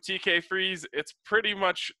comes in from TK Freeze. It's pretty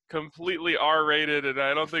much completely R-rated, and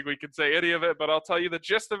I don't think we could say any of it, but I'll tell you the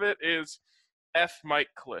gist of it is F Mike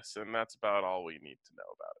Kliss, and that's about all we need to know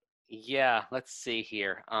about it. Yeah, let's see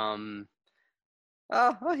here.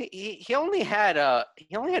 He only had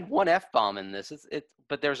one F-bomb in this.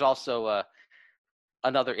 But there's also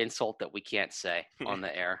another insult that we can't say on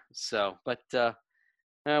the air. So, but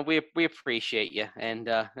we appreciate you, and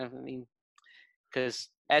I mean, because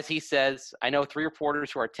as he says, I know 3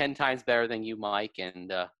 reporters who are 10 times better than you, Mike,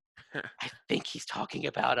 and I think he's talking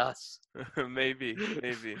about us. Maybe.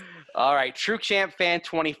 All right, True Champ Fan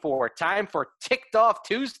 24. Time for Ticked Off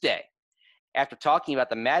Tuesday. After talking about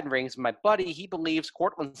the Madden rings, my buddy, he believes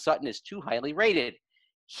Courtland Sutton is too highly rated.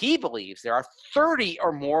 He believes there are 30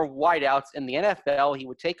 or more wideouts in the NFL he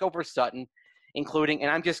would take over Sutton, including, and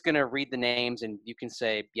I'm just going to read the names and you can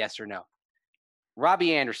say yes or no.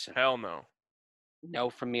 Robbie Anderson. Hell no. No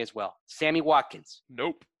from me as well. Sammy Watkins.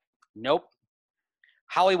 Nope.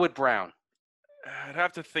 Hollywood Brown. I'd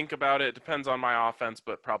have to think about it. It depends on my offense,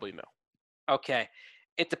 but probably no. Okay.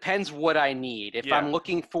 It depends what I need. If I'm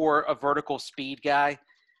looking for a vertical speed guy,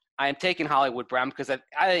 I am taking Hollywood Brown because I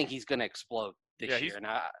think he's going to explode. this Yeah, year. And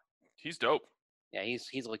he's dope. yeah,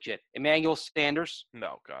 he's legit. Emmanuel Sanders,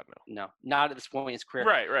 No, God, no. no, not at this point in his career.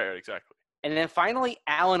 Right, exactly. And then finally,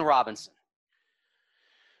 Allen Robinson.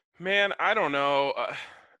 Man, I don't know.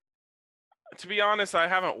 To be honest, I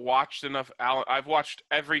haven't watched enough Allen. I've watched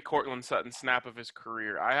every Cortland Sutton snap of his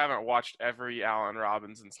career. I haven't watched every Allen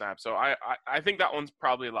Robinson snap. So I think that one's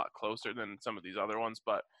probably a lot closer than some of these other ones.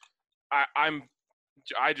 But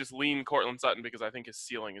I just lean Cortland Sutton because I think his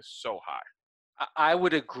ceiling is so high. I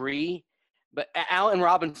would agree, but Allen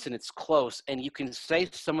Robinson, it's close, and you can say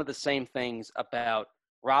some of the same things about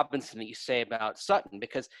Robinson that you say about Sutton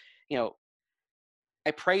because,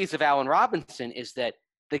 my praise of Allen Robinson is that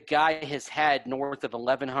the guy has had north of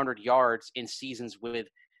 1,100 yards in seasons with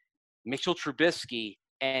Mitchell Trubisky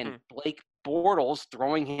and Blake Bortles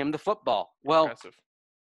throwing him the football. Well, Impressive.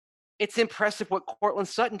 It's impressive what Cortland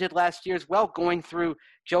Sutton did last year as well, going through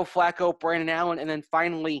Joe Flacco, Brandon Allen, and then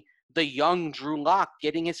finally the young Drew Lock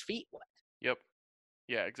getting his feet wet. Yep.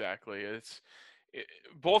 Yeah, exactly.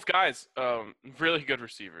 Both guys, really good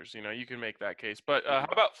receivers. You can make that case. But how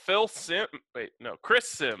about Chris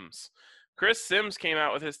Sims? Chris Sims came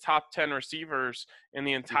out with his top 10 receivers in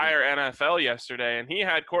the entire NFL yesterday, and he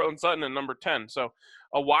had Cortland Sutton at number 10. So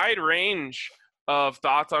a wide range of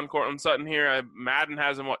thoughts on Cortland Sutton here. Madden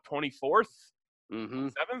has him, 24th?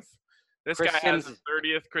 7th? This Chris guy Sims, has him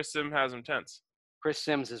 30th. Chris Sims has him 10th. Chris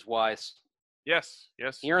Sims is wise. Yes.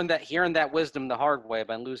 Hearing that wisdom the hard way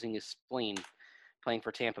by losing his spleen playing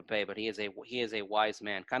for Tampa Bay, but he is a wise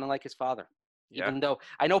man, kind of like his father. Yeah. Even though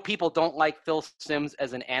I know people don't like Phil Simms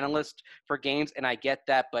as an analyst for games, and I get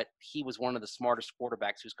that, but he was one of the smartest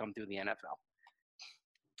quarterbacks who's come through the NFL.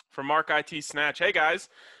 From Mark IT Snatch, hey guys,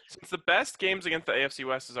 since the best games against the AFC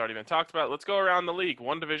West has already been talked about, let's go around the league,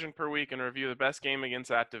 one division per week, and review the best game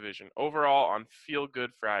against that division overall on Feel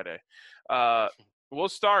Good Friday. We'll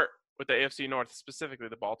start with the AFC North, specifically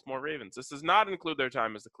the Baltimore Ravens. This does not include their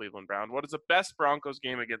time as the Cleveland Browns. What is the best Broncos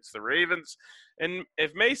game against the Ravens? And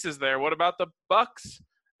if Mace is there, what about the Bucks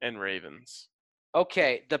and Ravens?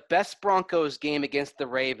 Okay, the best Broncos game against the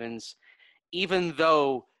Ravens, even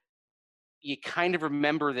though you kind of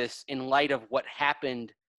remember this in light of what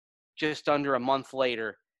happened just under a month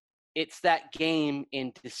later, it's that game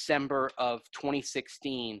in December of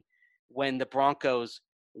 2016 when the Broncos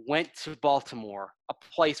went to Baltimore, a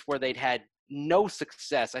place where they'd had no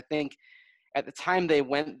success. I think at the time they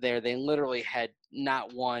went there, they literally had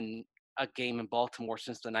not won a game in Baltimore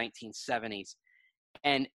since the 1970s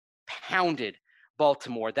and pounded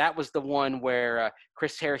Baltimore. That was the one where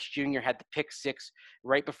Chris Harris Jr. had the pick six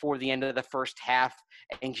right before the end of the first half,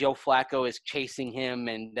 and Joe Flacco is chasing him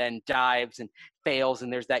and then dives and fails,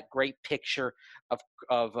 and there's that great picture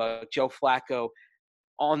of Joe Flacco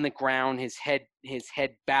on the ground, his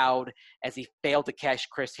head bowed as he failed to catch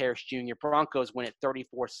Chris Harris Jr. Broncos win at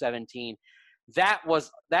 34-17.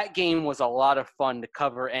 That game was a lot of fun to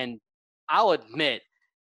cover, and I'll admit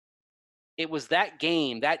it was that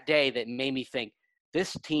game, that day, that made me think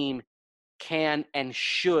this team can and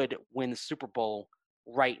should win the Super Bowl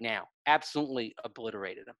right now. Absolutely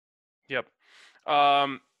obliterated them. Yep.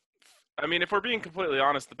 I mean, if we're being completely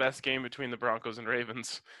honest, the best game between the Broncos and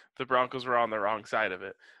Ravens, the Broncos were on the wrong side of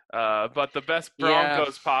it. But the best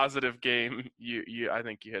Broncos positive game, I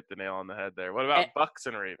think you hit the nail on the head there. What about Bucks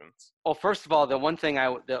and Ravens? Well, first of all, the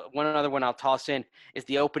one other one I'll toss in is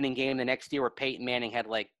the opening game the next year where Peyton Manning had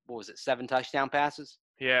 7 touchdown passes?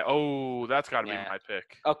 Yeah. Oh, that's got to be my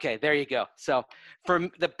pick. Okay, there you go. So for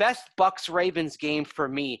the best Bucks-Ravens game for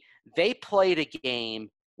me, they played a game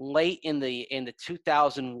late in the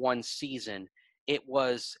 2001 season. It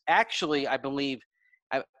was actually, I believe,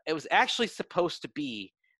 it was actually supposed to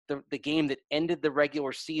be the game that ended the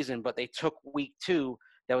regular season, but they took week 2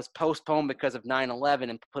 that was postponed because of 9/11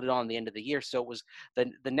 and put it on the end of the year. So it was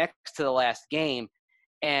the next to the last game,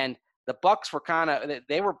 and the Bucks were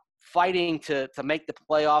they were fighting to make the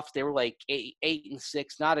playoffs. They were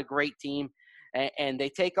 8-6, not a great team, and they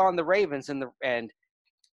take on the Ravens and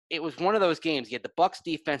it was one of those games. You had the Bucks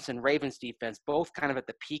defense and Ravens defense both kind of at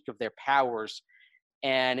the peak of their powers,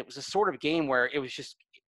 and it was a sort of game where it was just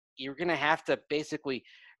you're going to have to basically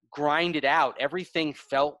grind it out. Everything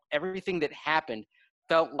that happened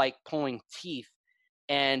felt like pulling teeth.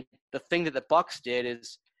 And the thing that the Bucks did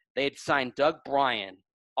is they had signed Doug Bryan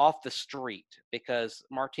off the street because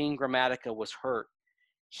Martin Gramatica was hurt.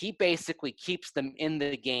 He basically keeps them in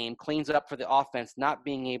the game, cleans up for the offense, not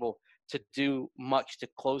being able to do much to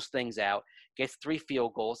close things out, gets 3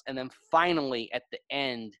 field goals, and then finally at the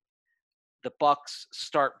end, the Bucks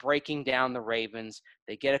start breaking down the Ravens.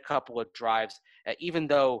 They get a couple of drives, even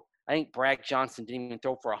though I think Bragg Johnson didn't even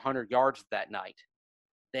throw for 100 yards that night.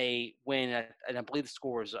 they win, and I believe the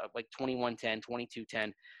score was like 21-10,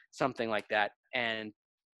 22-10, something like that, and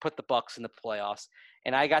put the Bucks in the playoffs.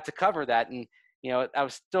 And I got to cover that, and I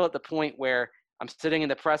was still at the point where I'm sitting in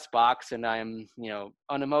the press box and I'm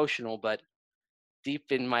unemotional, but deep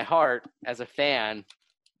in my heart as a fan,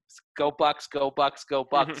 go Bucks, go Bucks, go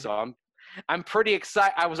Bucks. So I'm pretty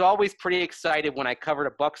excited. I was always pretty excited when I covered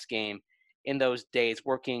a Bucks game in those days,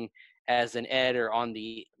 working as an editor on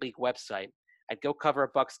the league website. I'd go cover a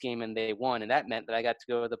Bucks game and they won, and that meant that I got to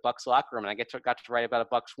go to the Bucks locker room and I got to write about a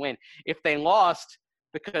Bucks win. If they lost,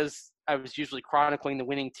 because I was usually chronicling the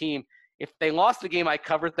winning team, if they lost the game I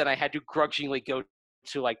covered, then I had to grudgingly go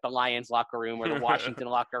to like the Lions locker room or the Washington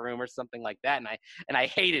locker room or something like that, and I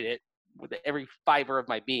hated it with every fiber of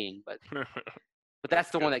my being. But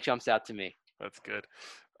that's the one that jumps out to me. That's good.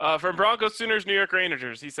 From Broncos, Sooners, New York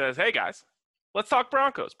Rangers, he says, "Hey guys, let's talk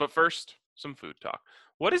Broncos, but first, some food talk.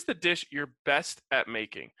 What is the dish you're best at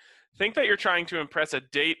making? Think that you're trying to impress a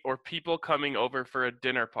date or people coming over for a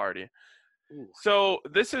dinner party." Ooh. So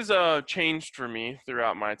this has changed for me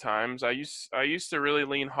throughout my times. I used to really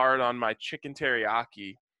lean hard on my chicken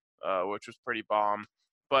teriyaki, which was pretty bomb.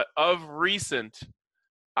 But of recent,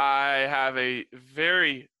 I have a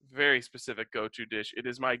very, very specific go-to dish. It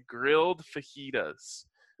is my grilled fajitas.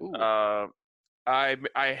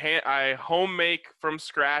 I home make from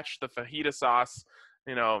scratch the fajita sauce.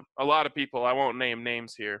 A lot of people, I won't name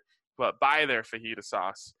names here, but buy their fajita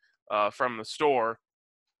sauce from the store.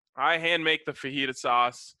 I hand make the fajita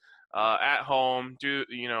sauce at home,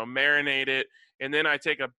 marinate it, and then I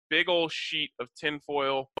take a big old sheet of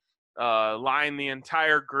tinfoil, line the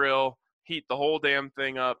entire grill, heat the whole damn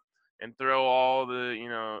thing up, and throw all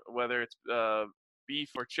the, whether it's beef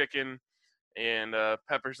or chicken and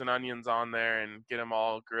peppers and onions on there, and get them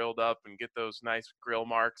all grilled up and get those nice grill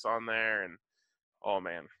marks on there. And oh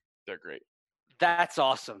man, they're great. That's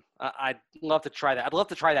awesome. I'd love to try that. I'd love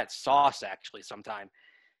to try that sauce actually sometime,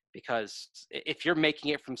 because if you're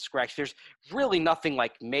making it from scratch, there's really nothing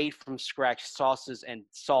like made from scratch sauces and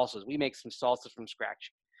salsas. We make some salsas from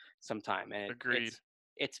scratch sometime, and Agreed.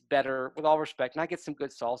 It's better, with all respect. And I get some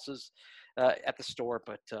good salsas at the store,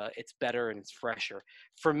 but it's better and it's fresher.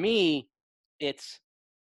 For me, it's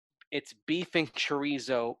beef and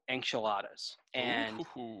chorizo enchiladas, and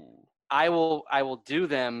Ooh. I will do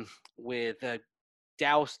them with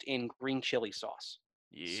doused in green chili sauce.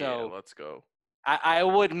 Yeah, So let's go. I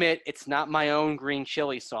will admit it's not my own green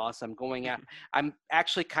chili sauce. I'm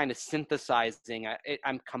actually kind of synthesizing.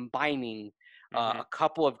 I'm combining a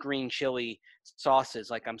couple of green chili sauces.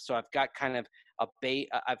 I've got kind of a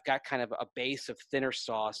base of thinner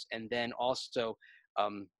sauce, and then also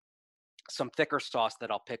some thicker sauce that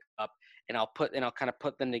I'll pick up, and I'll kind of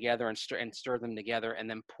put them together and stir them together, and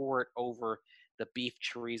then pour it over the beef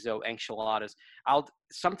chorizo enchiladas.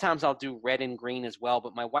 Sometimes I'll do red and green as well,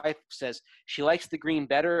 but my wife says she likes the green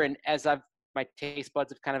better, and as my taste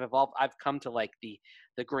buds have kind of evolved, I've come to like the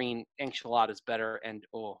green enchiladas better. And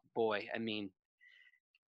oh boy, I mean,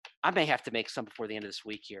 I may have to make some before the end of this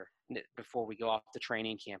week here, before we go off to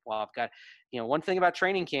training camp. Well, I've got, one thing about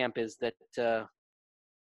training camp is that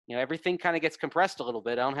everything kind of gets compressed a little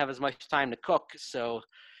bit. I don't have as much time to cook, so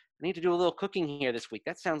I need to do a little cooking here this week.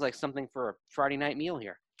 That sounds like something for a Friday night meal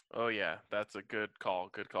here. Oh yeah, that's a good call.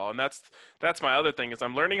 Good call. And that's my other thing, is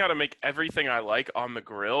I'm learning how to make everything I like on the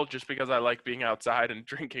grill, just because I like being outside and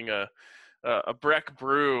drinking a Breck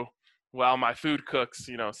brew while my food cooks.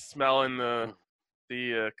 Smelling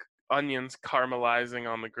the onions caramelizing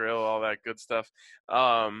on the grill, all that good stuff.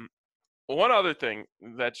 One other thing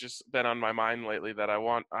that's just been on my mind lately that I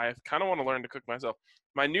kind of want to learn to cook myself.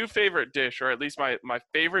 My new favorite dish, or at least my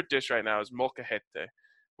favorite dish right now, is molcajete,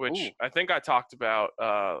 which Ooh. I think I talked about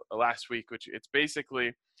last week. Which it's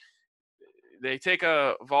basically, they take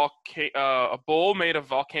a bowl made of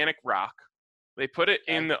volcanic rock, they put it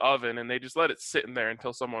in the oven, and they just let it sit in there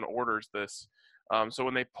until someone orders this. So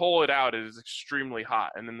when they pull it out, it is extremely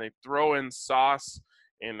hot, and then they throw in sauce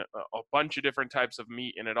and a bunch of different types of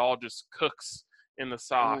meat, and it all just cooks in the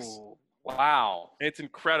sauce. Ooh, wow. It's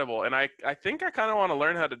incredible, and I think I kind of want to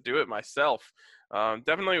learn how to do it myself.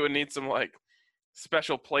 Definitely would need some like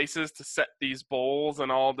special places to set these bowls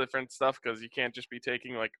and all different stuff, because you can't just be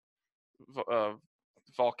taking like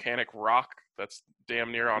volcanic rock that's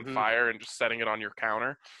damn near on fire and just setting it on your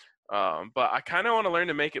counter. But I kind of want to learn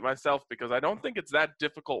to make it myself, because I don't think it's that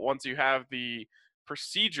difficult once you have the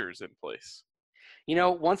procedures in place.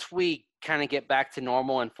 Once we kind of get back to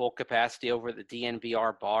normal and full capacity over at the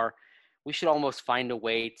DNVR bar, we should almost find a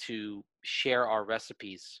way to share our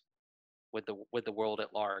recipes with the world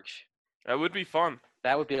at large. That would be fun.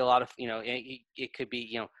 That would be a lot of, it could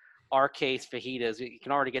be, RK's fajitas. You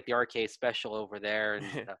can already get the RK special over there,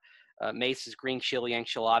 and Mace's green chili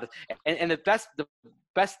enchiladas. And the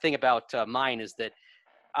best thing about mine is that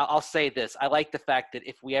I'll say this: I like the fact that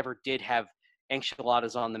if we ever did have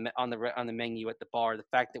enchiladas on the menu at the bar, the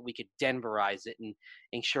fact that we could Denverize it and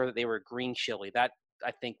ensure that they were green chili, that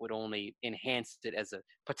I think would only enhance it as a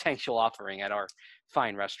potential offering at our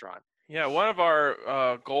fine restaurant. Yeah, one of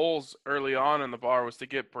our goals early on in the bar was to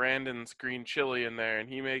get Brandon's green chili in there, and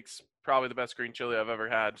he makes probably the best green chili I've ever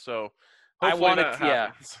had. So hopefully that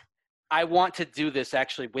happens. I want to do this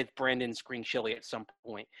actually with Brandon's green chili at some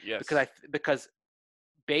point. Yes. Because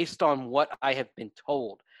based on what I have been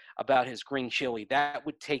told about his green chili, that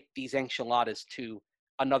would take these enchiladas to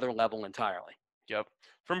another level entirely. Yep.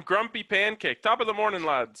 From Grumpy Pancake, top of the morning,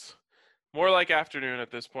 lads. More like afternoon at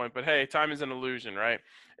this point, but hey, time is an illusion, right?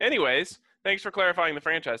 Anyways, thanks for clarifying the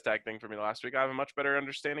franchise tag thing for me last week. I have a much better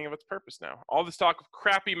understanding of its purpose now. All this talk of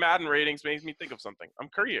crappy Madden ratings makes me think of something. I'm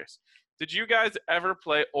curious. Did you guys ever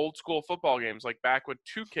play old school football games like back when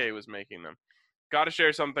 2K was making them? Got to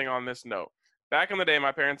share something on this note. Back in the day,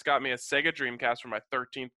 my parents got me a Sega Dreamcast for my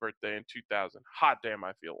 13th birthday in 2000. Hot damn,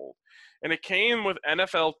 I feel old. And it came with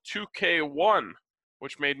NFL 2K1,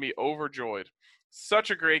 which made me overjoyed.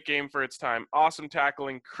 Such a great game for its time. Awesome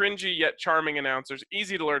tackling, cringy yet charming announcers,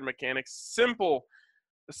 easy to learn mechanics,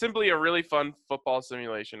 simply a really fun football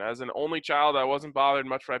simulation. As an only child, I wasn't bothered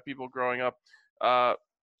much by people growing up.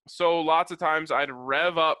 So lots of times I'd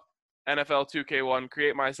rev up NFL 2K1,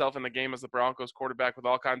 create myself in the game as the Broncos quarterback with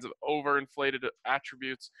all kinds of overinflated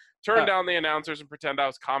attributes, turn down the announcers and pretend I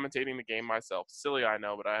was commentating the game myself. Silly, I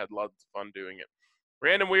know, but I had lots of fun doing it.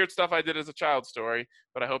 Random weird stuff I did as a child story,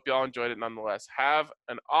 but I hope y'all enjoyed it nonetheless. Have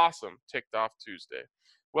an awesome Ticked Off Tuesday.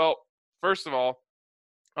 Well, first of all,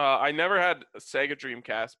 I never had a Sega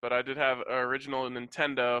Dreamcast, but I did have an original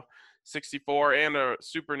Nintendo 64 and a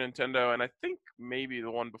Super Nintendo, and I think maybe the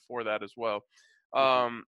one before that as well.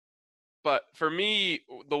 But for me,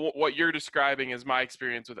 what you're describing is my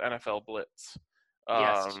experience with NFL Blitz.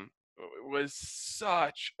 Yes. It was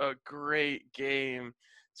such a great game.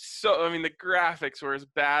 So, I mean, the graphics were as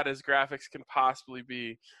bad as graphics can possibly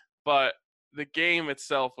be, but the game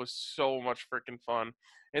itself was so much freaking fun.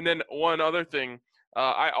 And then one other thing,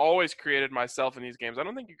 I always created myself in these games. I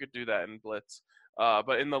don't think you could do that in Blitz,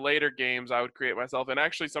 but in the later games, I would create myself. And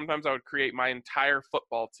actually, sometimes I would create my entire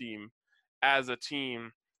football team as a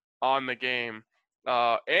team on the game.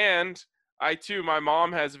 And my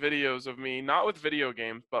mom has videos of me, not with video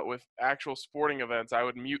games, but with actual sporting events. I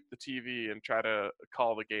would mute the TV and try to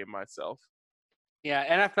call the game myself.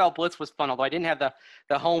 Yeah, NFL Blitz was fun, although I didn't have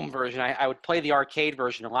the home version. I would play the arcade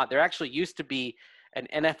version a lot. There actually used to be an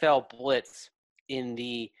NFL Blitz in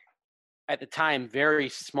at the time, very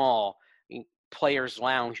small players'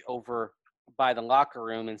 lounge over by the locker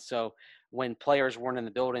room. And so when players weren't in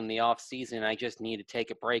the building in the off season, I just needed to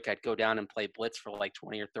take a break. I'd go down and play Blitz for like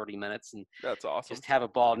 20 or 30 minutes and that's awesome. Just have a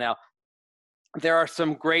ball. Now, there are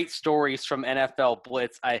some great stories from NFL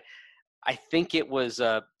Blitz. I think it was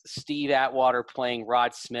Steve Atwater playing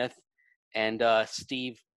Rod Smith, and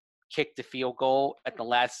Steve kicked a field goal at the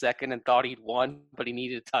last second and thought he'd won, but he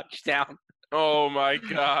needed a touchdown. Oh my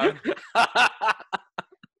God.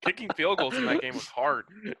 Kicking field goals in that game was hard.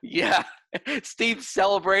 Yeah. Steve's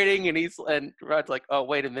celebrating, and Rod's like, "Oh,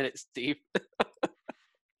 wait a minute, Steve."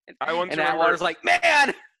 And Atwater's like,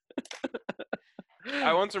 "Man!"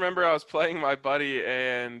 I once remember I was playing my buddy,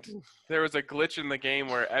 and there was a glitch in the game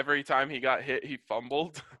where every time he got hit, he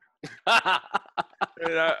fumbled.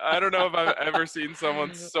 And I don't know if I've ever seen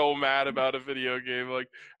someone so mad about a video game. Like,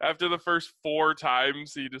 after the first 4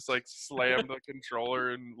 times, he just, like, slammed the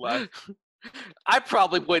controller and left. I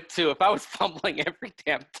probably would too. If I was fumbling every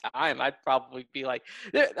damn time, I'd probably be like,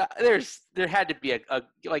 there had to be a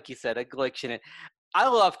like you said, a glitch in it. I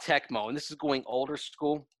love Tecmo, and this is going older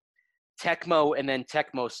school. Tecmo and then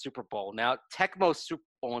Tecmo Super Bowl. Now, Tecmo Super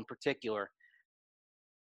Bowl in particular,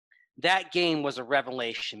 that game was a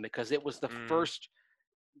revelation because it was the first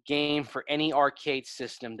game for any arcade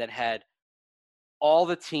system that had all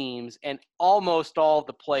the teams and almost all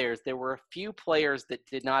the players. There were a few players that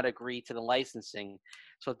did not agree to the licensing.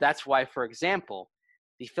 So that's why, for example,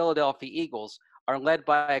 the Philadelphia Eagles are led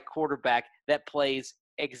by a quarterback that plays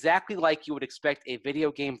exactly like you would expect a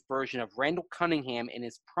video game version of Randall Cunningham in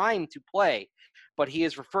his prime to play, but he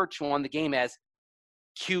is referred to on the game as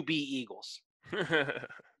QB Eagles.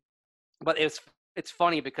 But it's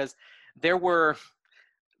funny because there were,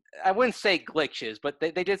 I wouldn't say glitches, but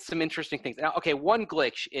they did some interesting things. Now, okay, one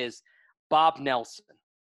glitch is Bob Nelson.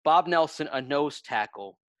 Bob Nelson, a nose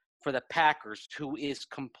tackle for the Packers, who is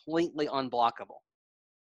completely unblockable.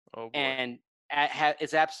 Oh boy. And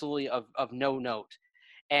is absolutely of no note.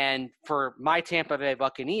 And for my Tampa Bay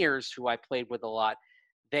Buccaneers, who I played with a lot,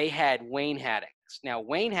 they had Wayne Haddix. Now,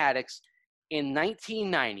 Wayne Haddix in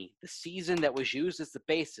 1990, the season that was used as the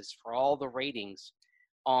basis for all the ratings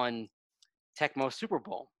on Tecmo Super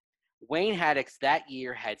Bowl, Wayne Haddix that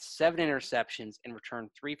year had 7 interceptions and returned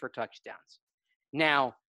 3 for touchdowns.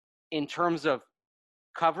 Now, in terms of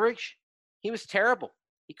coverage, he was terrible.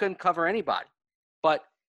 He couldn't cover anybody. But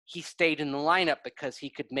he stayed in the lineup because he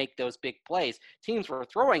could make those big plays. Teams were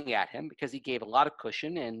throwing at him because he gave a lot of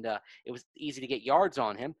cushion, and it was easy to get yards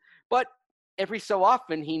on him. But every so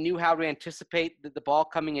often, he knew how to anticipate the ball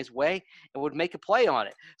coming his way and would make a play on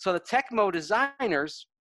it. So the Tecmo designers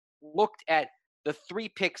looked at the 3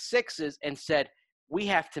 pick sixes and said, we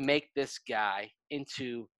have to make this guy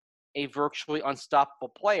into a virtually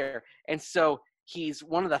unstoppable player. And so he's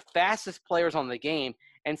one of the fastest players on the game.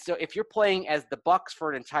 And so if you're playing as the Bucs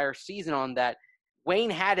for an entire season on that,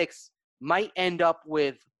 Wayne Haddix might end up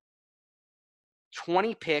with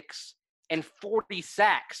 20 picks and 40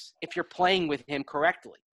 sacks if you're playing with him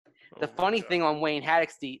correctly. The funny thing on Wayne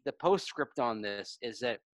Haddix, the postscript on this is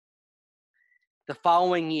that the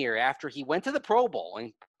following year, after he went to the Pro Bowl,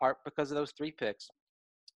 in part because of those 3 picks,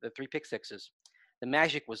 the 3 pick sixes, the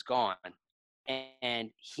magic was gone.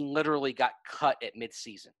 And he literally got cut at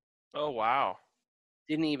midseason. Oh, wow.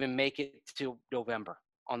 Didn't even make it to November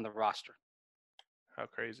on the roster. How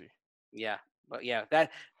crazy. Yeah, but yeah,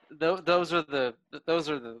 those are the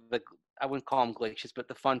I wouldn't call them glitches, but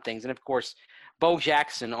the fun things. And of course, Bo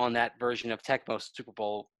Jackson on that version of Tecmo Super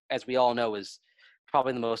Bowl, as we all know, is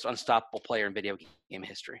probably the most unstoppable player in video game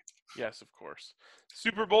history. Yes, of course.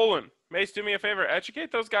 Super Bowling. Mace, do me a favor.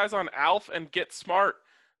 Educate those guys on Alf and Get Smart.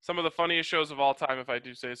 Some of the funniest shows of all time, if I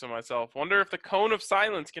do say so myself. Wonder if the cone of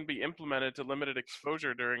silence can be implemented to limited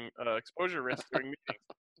exposure during exposure risk during meetings.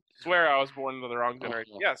 Swear I was born into the wrong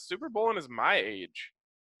generation. Yeah, Super Bowling is my age.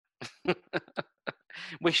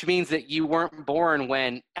 Which means that you weren't born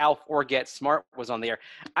when Alf or Get Smart was on the air.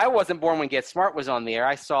 I wasn't born when Get Smart was on the air.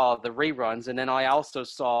 I saw the reruns, and then I also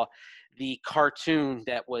saw the cartoon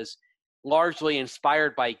that was largely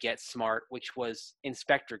inspired by Get Smart, which was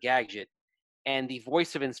Inspector Gadget. And the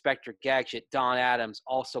voice of Inspector Gadget, Don Adams,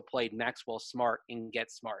 also played Maxwell Smart in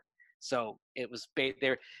Get Smart. So it was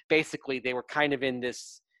basically they were kind of in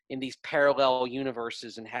these parallel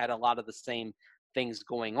universes and had a lot of the same things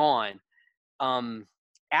going on.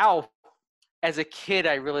 Alf, as a kid,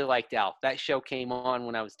 I really liked Alf. That show came on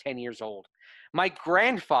when I was 10 years old. My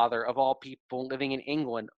grandfather, of all people, living in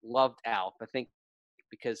England, loved Alf. I think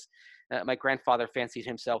because my grandfather fancied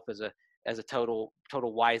himself as a total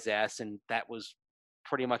wise ass, and that was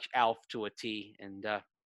pretty much Alf to a T. And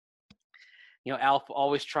Alf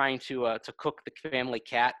always trying to cook the family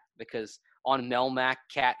cat, because on Melmac,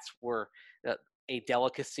 cats were a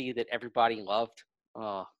delicacy that everybody loved.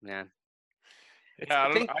 Oh man. Yeah,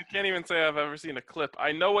 I can't even say I've ever seen a clip.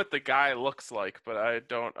 I know what the guy looks like, but I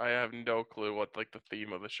have no clue what like the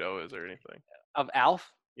theme of the show is or anything. Of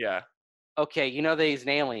Alf? Yeah. Okay, you know that he's an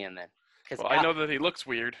alien then. Well, I know that he looks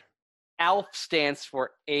weird. ALF stands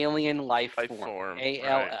for Alien Life Form.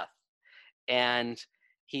 ALF. Right. And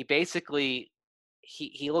he basically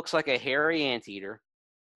he looks like a hairy anteater,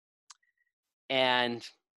 and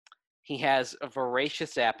he has a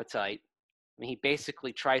voracious appetite. I mean, he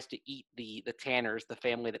basically tries to eat the Tanners, the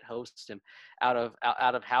family that hosts him, out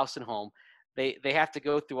of house and home. They have to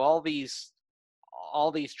go through all these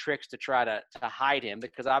tricks to try to hide him,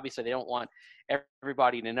 because obviously they don't want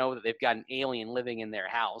everybody to know that they've got an alien living in their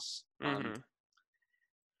house. Mm-hmm.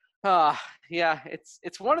 Yeah,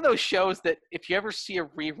 it's one of those shows that if you ever see a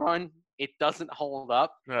rerun, it doesn't hold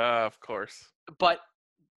up. Of course. But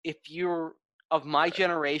if you're of my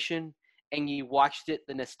generation and you watched it,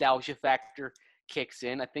 the nostalgia factor kicks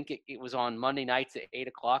in. I think it was on Monday nights at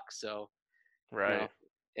 8:00. So, right.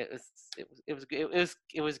 It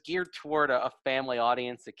was geared toward a family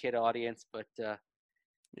audience, a kid audience, but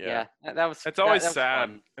yeah, that was. It's always sad.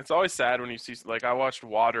 Fun. It's always sad when you see, like, I watched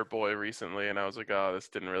Waterboy recently, and I was like, oh, this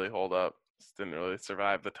didn't really hold up. This didn't really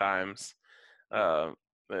survive the times.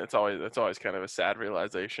 It's always kind of a sad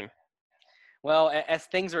realization. Well, as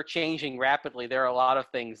things are changing rapidly, there are a lot of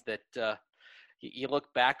things that you look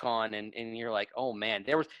back on and you're like, oh man,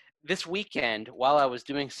 there was this weekend while I was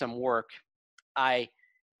doing some work, I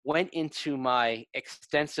went into my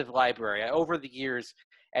extensive library. Over the years,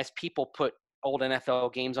 as people put old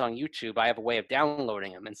NFL games on YouTube, I have a way of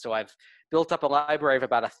downloading them. And so I've built up a library of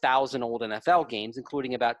about 1,000 old NFL games,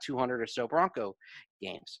 including about 200 or so Bronco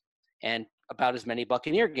games and about as many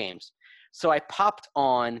Buccaneer games. So I popped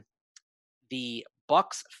on the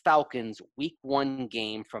Bucks Falcons Week 1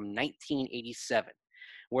 game from 1987,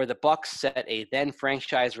 where the Bucks set a then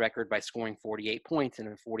franchise record by scoring 48 points in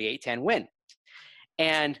a 48-10 win.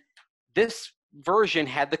 And this version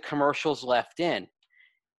had the commercials left in.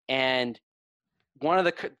 And one of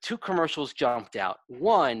the two commercials jumped out.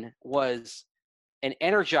 One was an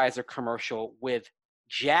Energizer commercial with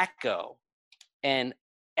Jacko, an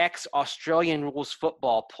ex-Australian rules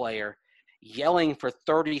football player, yelling for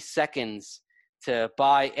 30 seconds to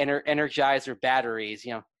buy Energizer batteries,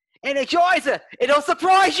 Energizer, it'll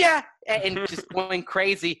surprise you, and just going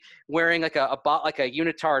crazy, wearing like a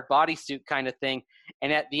unitard bodysuit kind of thing.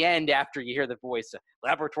 And at the end, after you hear the voice,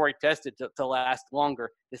 laboratory tested to last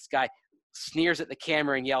longer, this guy sneers at the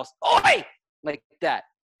camera and yells, "Oi!" like that.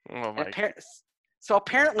 Oh my. So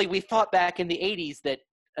apparently we thought back in the 80s that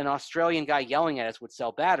an Australian guy yelling at us would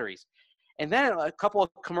sell batteries. And then a couple of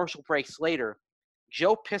commercial breaks later,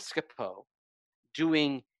 Joe Piscopo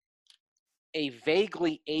doing a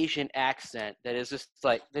vaguely Asian accent that is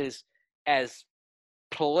that is as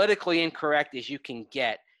politically incorrect as you can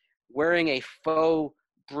get, wearing a faux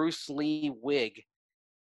Bruce Lee wig,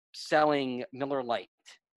 selling Miller Lite.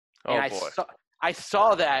 Oh And boy. I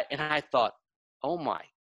saw that and I thought, oh my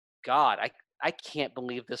God, I can't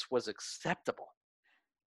believe this was acceptable.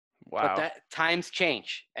 Wow. But that times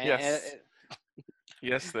change. Yes.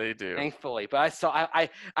 Yes, they do. Thankfully. But I saw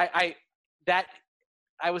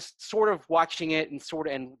I was sort of watching it and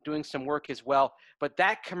doing some work as well. But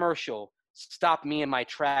that commercial stopped me in my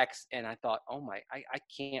tracks, and I thought, oh my, I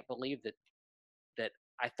can't believe that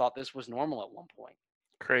I thought this was normal at one point.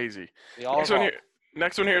 Crazy.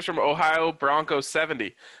 Next one here is from Ohio Broncos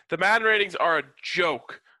 70. The Madden ratings are a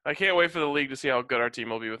joke. I can't wait for the league to see how good our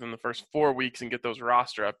team will be within the first 4 weeks and get those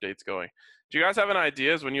roster updates going. Do you guys have any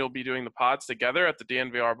ideas when you'll be doing the pods together at the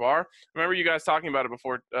DNVR bar? I remember you guys talking about it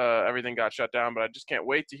before everything got shut down, but I just can't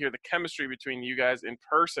wait to hear the chemistry between you guys in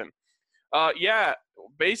person. Yeah,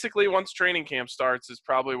 basically once training camp starts is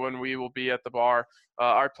probably when we will be at the bar.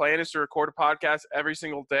 Our plan is to record a podcast every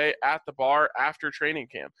single day at the bar after training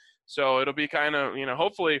camp. So it'll be kind of,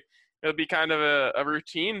 hopefully it'll be kind of a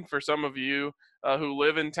routine for some of you who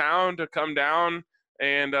live in town to come down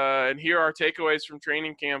and hear our takeaways from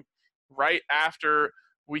training camp right after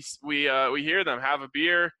we hear them. Have a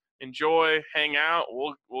beer, enjoy, hang out.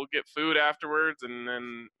 We'll get food afterwards, and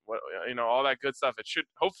then all that good stuff. It should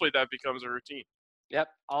hopefully that becomes a routine. Yep.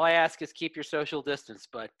 All I ask is keep your social distance,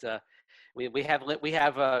 but we have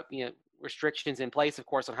restrictions in place, of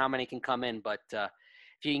course, on how many can come in. But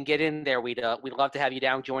if you can get in there, we'd love to have you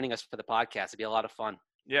down joining us for the podcast. It'd be a lot of fun.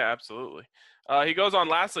 Yeah, absolutely. He goes on,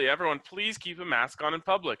 lastly, everyone, please keep a mask on in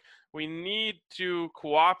public. We need to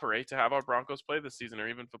cooperate to have our Broncos play this season, or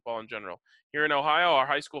even football in general. Here in Ohio, our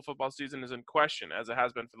high school football season is in question, as it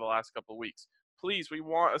has been for the last couple of weeks. Please, we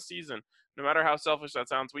want a season. No matter how selfish that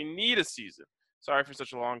sounds, we need a season. Sorry for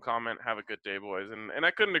such a long comment. Have a good day, boys. And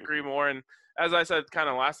I couldn't agree more. And as I said kind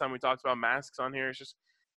of last time we talked about masks on here, it's just,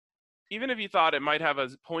 even if you thought it might have a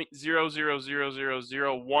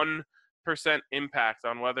 0.00001% impact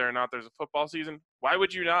on whether or not there's a football season, why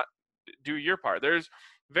would you not do your part? There's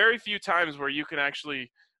very few times where you can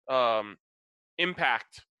actually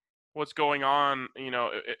impact what's going on,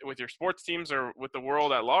 with your sports teams or with the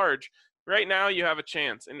world at large. Right now you have a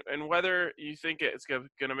chance, and whether you think it's going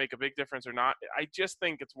to make a big difference or not, I just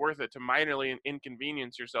think it's worth it to minorly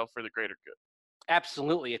inconvenience yourself for the greater good.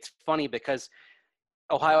 Absolutely. It's funny because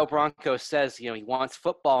Ohio Broncos says, he wants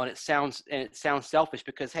football, and it sounds selfish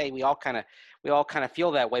because, hey, we all kind of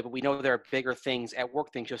feel that way, but we know there are bigger things at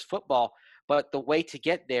work than just football. But the way to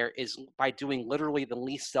get there is by doing literally the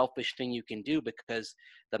least selfish thing you can do, because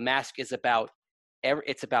the mask is about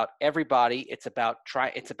everybody. It's about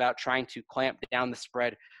trying to clamp down the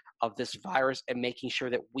spread of this virus and making sure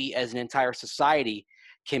that we as an entire society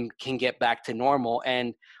can get back to normal.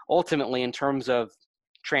 And ultimately, in terms of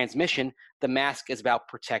transmission, the mask is about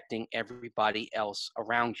protecting everybody else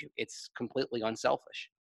around you. It's completely unselfish.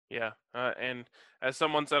 Yeah, and as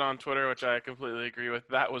someone said on Twitter, which I completely agree with,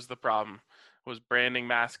 that was the problem, was branding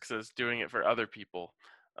masks as doing it for other people,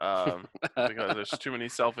 because there's too many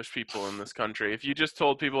selfish people in this country. If you just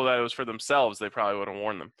told people that it was for themselves, they probably would have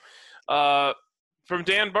warned them. From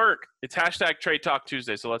Dan Burke, it's hashtag Trade Talk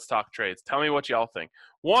Tuesday, so let's talk trades. Tell me what y'all think.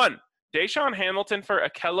 1, Deshaun Hamilton for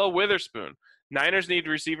Ahkello Witherspoon. Niners need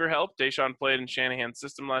receiver help. Deshaun played in Shanahan's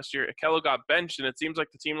system last year. Ahkello got benched, and it seems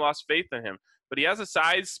like the team lost faith in him. But he has a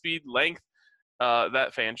size, speed, length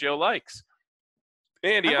that Fangio likes.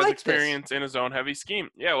 And he has experience in his own heavy scheme.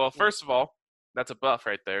 Yeah, well, first of all, that's a buff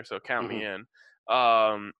right there, so count me in.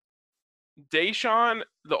 Deshaun,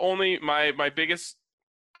 my biggest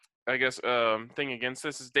thing against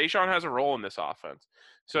this is Deshaun has a role in this offense.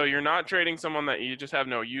 So you're not trading someone that you just have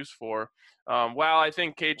no use for. While I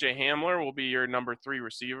think KJ Hamler will be your number 3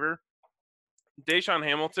 receiver, Deshaun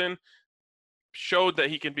Hamilton showed that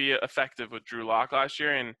he can be effective with Drew Lock last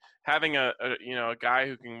year, and having a guy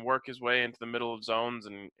who can work his way into the middle of zones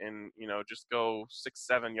and just go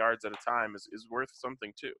 6-7 yards at a time is worth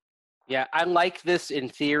something too. Yeah, I like this in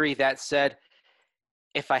theory. That said,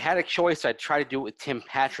 if I had a choice, I'd try to do it with Tim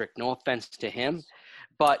Patrick. No offense to him,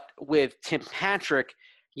 but with Tim Patrick,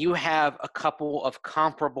 you have a couple of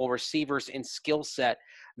comparable receivers in skill set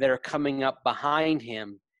that are coming up behind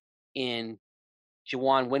him in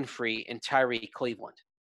Juwan Winfrey and Tyree Cleveland,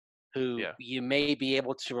 who you may be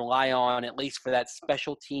able to rely on at least for that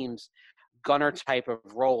special teams gunner type of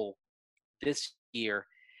role this year.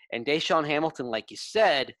 And Deshaun Hamilton, like you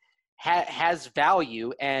said, has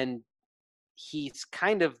value, and he's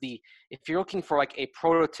kind of if you're looking for like a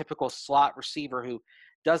prototypical slot receiver who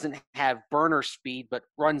doesn't have burner speed but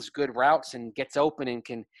runs good routes and gets open and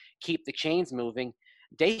can keep the chains moving,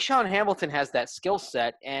 Deshaun Hamilton has that skill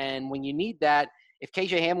set. And when you need that, if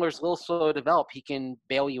KJ Hamler's a little slow to develop, he can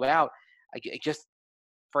bail you out. Just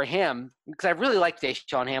for him, because I really like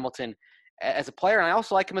Deshaun Hamilton as a player, and I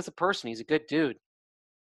also like him as a person. He's a good dude.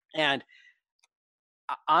 And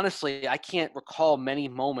honestly, I can't recall many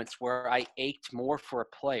moments where I ached more for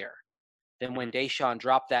a player than when Deshaun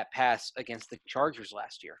dropped that pass against the Chargers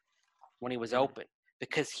last year when he was open,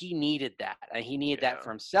 because he needed that. And he needed that for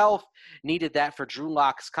himself, needed that for Drew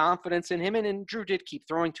Lock's confidence in him. And Drew did keep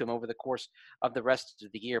throwing to him over the course of the rest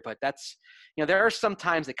of the year. But that's, there are some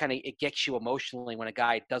times that it gets you emotionally when a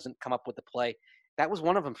guy doesn't come up with the play. That was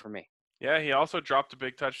one of them for me. Yeah, he also dropped a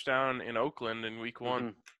big touchdown in Oakland in week 1. Mm-hmm.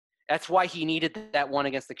 That's why he needed that one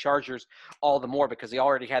against the Chargers all the more, because he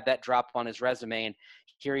already had that drop on his resume. And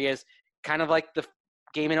here he is, kind of like the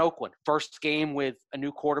game in Oakland. First game with a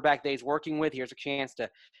new quarterback that he's working with. Here's a chance to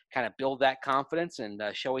kind of build that confidence and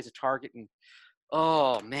show he's a target. And,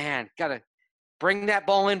 oh, man, got to bring that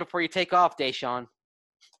ball in before you take off, Deshaun.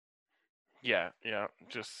 Yeah,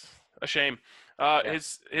 just a shame.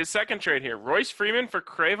 His second trade here, Royce Freeman for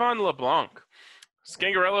Cre'Von LeBlanc.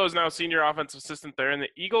 Scangarello is now senior offensive assistant there, and the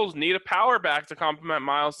Eagles need a power back to complement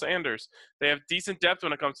Miles Sanders. They have decent depth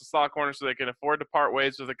when it comes to slot corners, so they can afford to part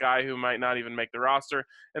ways with a guy who might not even make the roster.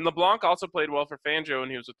 And LeBlanc also played well for Fangio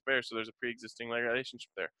when he was with the Bears, so there's a pre-existing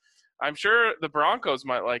relationship there. I'm sure the Broncos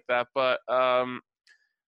might like that, but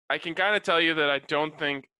I can kind of tell you that I don't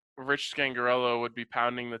think Rich Scangarello would be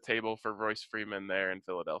pounding the table for Royce Freeman there in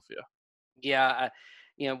Philadelphia. Yeah,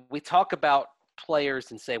 we talk about players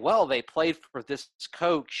and say, well, they played for this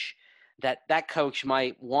coach, that coach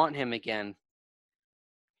might want him again.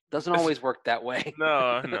 Doesn't always work that way.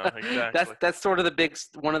 No, exactly. That's sort of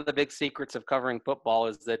one of the big secrets of covering football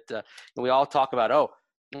is that we all talk about,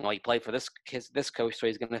 he played for this coach, so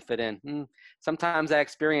he's going to fit in. Sometimes that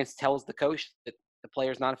experience tells the coach that the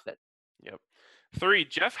player's not a fit. Yep. 3,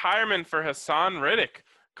 Jeff Hireman for Hassan Riddick.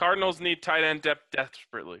 Cardinals need tight end depth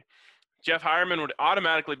desperately. Jeff Hireman would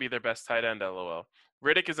automatically be their best tight end, LOL.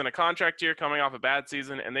 Riddick is in a contract year coming off a bad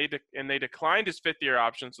season, and they declined his 5th-year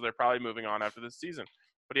option, so they're probably moving on after this season.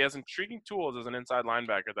 But he has intriguing tools as an inside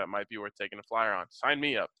linebacker that might be worth taking a flyer on. Sign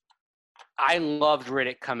me up. I loved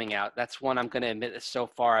Riddick coming out. That's one I'm going to admit that so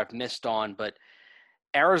far I've missed on, but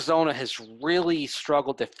Arizona has really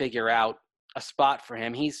struggled to figure out a spot for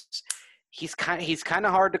him. He's kind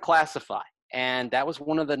of hard to classify, and that was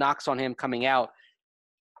one of the knocks on him coming out.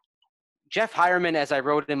 Jeff Hireman, as I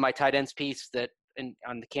wrote in my tight ends piece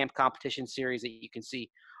on the camp competition series that you can see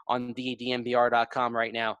on DNVR.com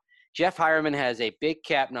right now, Jeff Hireman has a big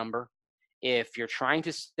cap number. If you're trying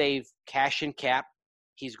to save cash and cap,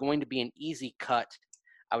 he's going to be an easy cut.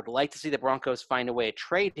 I would like to see the Broncos find a way to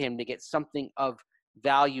trade him to get something of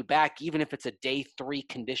value back, even if it's a day 3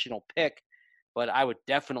 conditional pick. But I would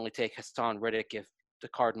definitely take Hassan Riddick if the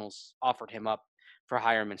Cardinals offered him up for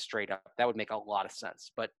Hireman straight up. That would make a lot of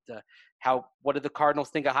sense. But what did the Cardinals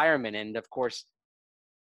think of Hireman? And, of course,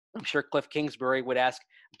 I'm sure Cliff Kingsbury would ask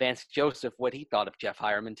Vance Joseph what he thought of Jeff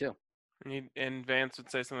Hireman, too. And Vance would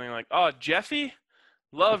say something like, "Oh, Jeffy?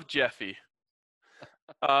 Love Jeffy."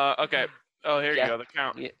 Okay. Oh, here you go. The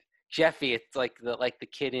count. Yeah, Jeffy, it's like the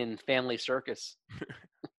kid in Family Circus.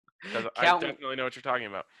 I definitely know what you're talking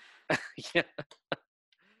about. Yeah.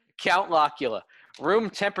 Count Locula. Room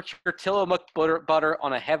temperature Tillamook butter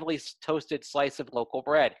on a heavily toasted slice of local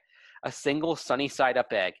bread. A single sunny side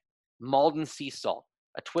up egg. Malden sea salt.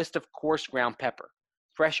 A twist of coarse ground pepper.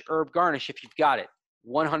 Fresh herb garnish if you've got it.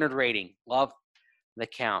 100 rating. Love the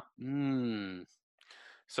count.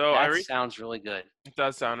 So That sounds really good. it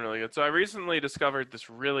does sound really good. So I recently discovered this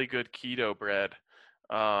really good keto bread,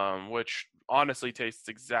 which honestly tastes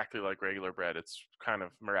exactly like regular bread. It's kind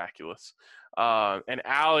of miraculous. And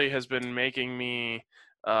Allie has been making me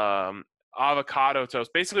avocado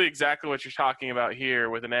toast, basically exactly what you're talking about here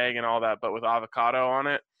with an egg and all that, but with avocado on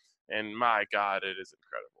it. And my God, it is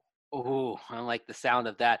incredible. Ooh, I like the sound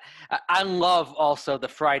of that. I love also the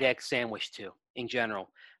fried egg sandwich too, in general.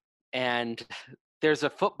 And there's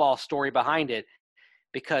a football story behind it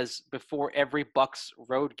because before every Bucks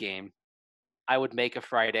road game, I would make a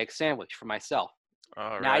fried egg sandwich for myself.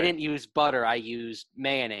 All Now, I right. didn't use butter, I used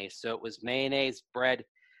mayonnaise. So it was mayonnaise, bread, a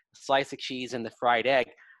slice of cheese, and the fried egg.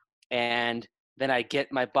 And then I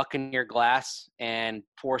get my Buccaneer glass and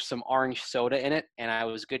pour some orange soda in it, and I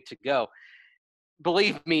was good to go.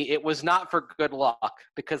 Believe me, it was not for good luck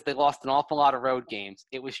because they lost an awful lot of road games.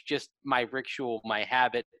 It was just my ritual, my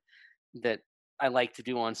habit that I like to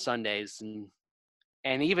do on Sundays.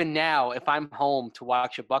 And even now, if I'm home to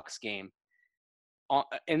watch a Bucks game,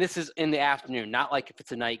 and this is in the afternoon, not like if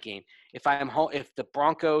it's a night game. If I'm home, if the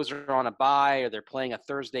Broncos are on a bye or they're playing a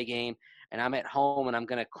Thursday game, and I'm at home and I'm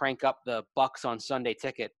going to crank up the Bucks on Sunday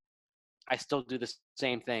ticket, I still do the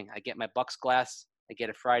same thing. I get my Bucks glass, I get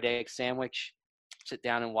a fried egg sandwich, sit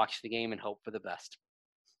down and watch the game and hope for the best.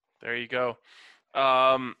 There you go.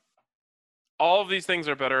 All of these things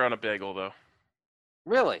are better on a bagel, though.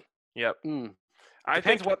 Really? Yep. I Depends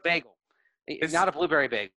think what bagel. It's not a blueberry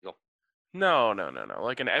bagel. no,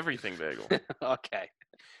 like an everything bagel. Okay.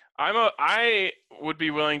 I would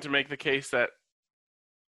be willing to make the case that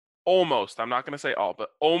almost, I'm not going to say all, but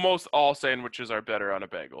almost all sandwiches are better on a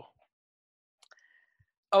bagel.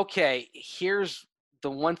 Okay, here's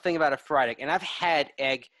the one thing about a fried egg, and I've had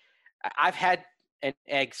an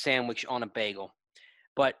egg sandwich on a bagel,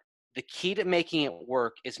 but the key to making it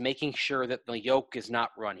work is making sure that the yolk is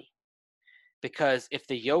not runny. Because if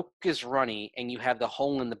the yolk is runny and you have the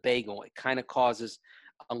hole in the bagel, it kind of causes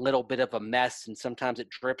a little bit of a mess, and sometimes it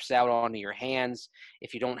drips out onto your hands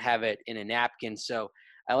if you don't have it in a napkin. So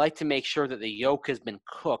I like to make sure that the yolk has been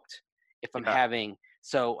cooked if I'm having –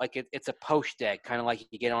 so like it's a poached egg, kind of like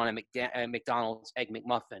you get on a McDonald's Egg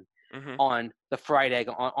McMuffin on the fried egg,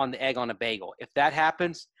 on the egg on a bagel. If that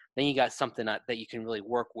happens, then you got something that you can really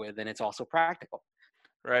work with, and it's also practical.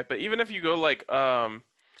 Right, but even if you go like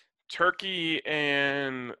turkey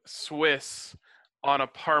and Swiss on a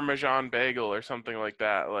Parmesan bagel or something like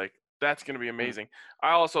that, like that's going to be amazing.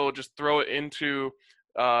 I also just throw it into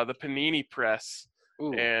the panini press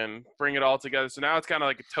and bring it all together. So now it's kind of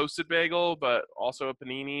like a toasted bagel, but also a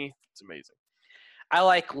panini. It's amazing. I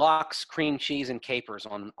like lox, cream cheese, and capers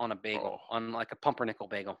on a bagel, on like a pumpernickel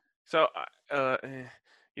bagel. So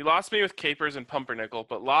you lost me with capers and pumpernickel,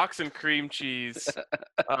 but lox and cream cheese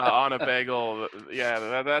on a bagel,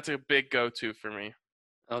 yeah, that's a big go-to for me.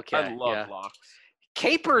 Okay, I love lox.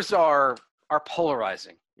 Capers are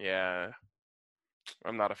polarizing. Yeah,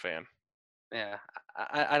 I'm not a fan. Yeah,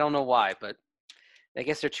 I don't know why, but I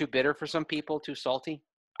guess they're too bitter for some people, too salty.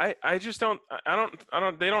 I just don't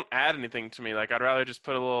they don't add anything to me. Like I'd rather just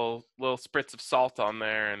put a little spritz of salt on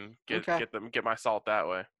there and get my salt that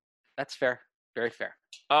way. That's fair. Very fair.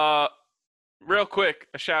 Real quick,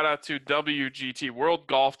 a shout out to WGT World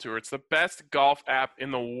Golf Tour. It's the best golf app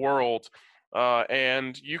in the world.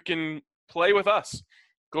 And you can play with us.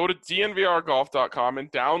 Go to dnvrgolf.com and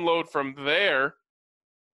download from there,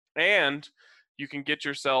 and you can get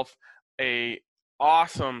yourself a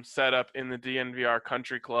awesome setup in the DNVR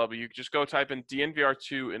Country Club. You just go type in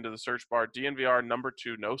DNVR2 into the search bar, DNVR number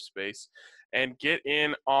 2, no space, and get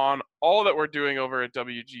in on all that we're doing over at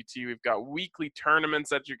WGT. We've got weekly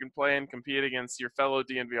tournaments that you can play and compete against your fellow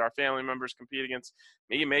DNVR family members, compete against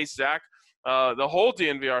me, Mace, Zach. The whole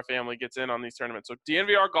DNVR family gets in on these tournaments. So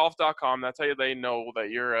DNVRgolf.com, that's how they know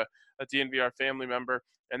that you're a DNVR family member.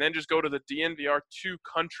 And then just go to the DNVR2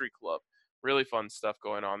 Country Club. Really fun stuff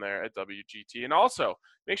going on there at WGT. And also,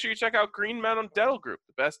 make sure you check out Green Mountain Dental Group,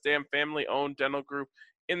 the best damn family-owned dental group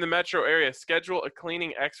in the metro area. Schedule a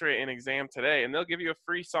cleaning, x-ray, and exam today, and they'll give you a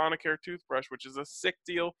free Sonicare toothbrush, which is a sick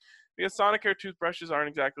deal because Sonicare toothbrushes aren't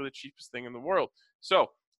exactly the cheapest thing in the world. So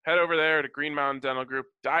head over there to Green Mountain Dental Group,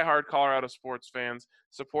 diehard Colorado sports fans,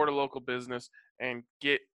 support a local business, and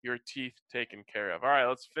get your teeth taken care of. All right,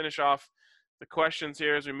 let's finish off the questions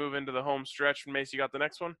here as we move into the home stretch. Mace, you got the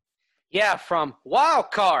next one? Yeah, from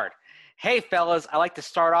Wildcard. Hey, fellas, I like to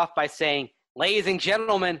start off by saying, ladies and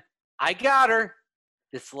gentlemen, I got her.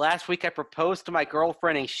 This last week I proposed to my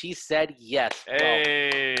girlfriend, and she said yes.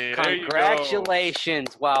 Hey, well,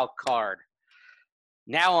 congratulations, Wildcard.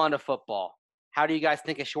 Now on to football. How do you guys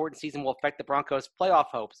think a shortened season will affect the Broncos' playoff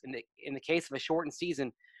hopes? In the case of a shortened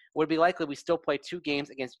season, would it be likely we still play 2 games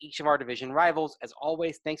against each of our division rivals? As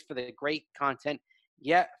always, thanks for the great content.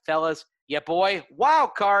 Yeah, fellas. Yeah, boy.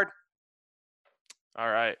 Wild card. All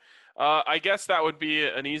right. I guess that would be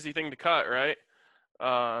an easy thing to cut, right?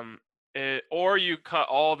 Or you cut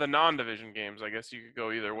all the non-division games. I guess you could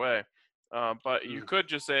go either way. But you could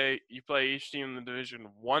just say you play each team in the division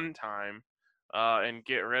one time and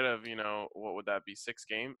get rid of, what would that be, 6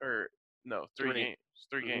 games? Or no, 3 games.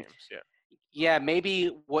 3 games, yeah. Yeah,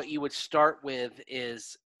 maybe what you would start with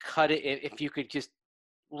is cut it. If you could just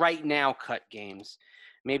right now cut games,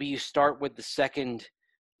 maybe you start with the second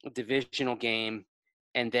divisional game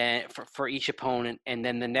and then for each opponent, and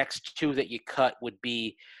then the next 2 that you cut would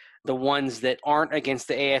be the ones that aren't against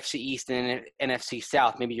the AFC East and NFC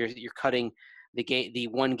South. Maybe you're cutting the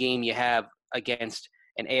one game you have against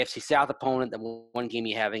an AFC South opponent, the one game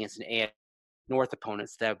you have against an AFC North opponent.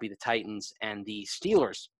 So that would be the Titans and the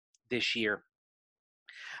Steelers this year.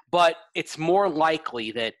 But it's more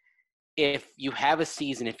likely that if you have a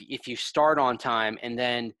season, if you start on time, and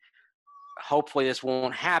then hopefully this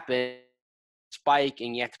won't happen, spike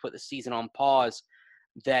and you have to put the season on pause,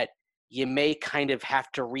 that you may kind of have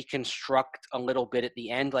to reconstruct a little bit at the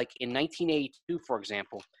end. Like in 1982, for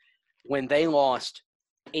example, when they lost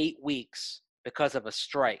 8 weeks because of a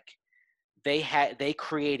strike, they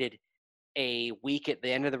created a week at the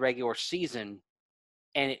end of the regular season,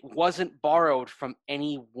 and it wasn't borrowed from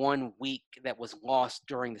any one week that was lost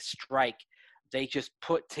during the strike. They just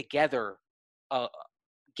put together a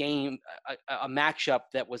matchup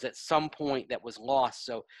that was at some point that was lost.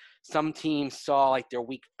 So some teams saw like their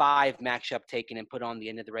week 5 matchup taken and put on the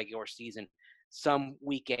end of the regular season, some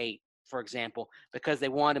week 8, for example, because they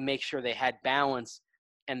wanted to make sure they had balance,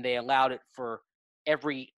 and they allowed it for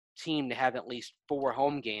every team to have at least 4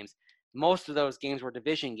 home games. Most of those games were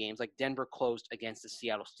division games, like Denver closed against the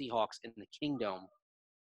Seattle Seahawks in the Kingdome.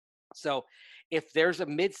 So if there's a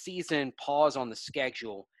midseason pause on the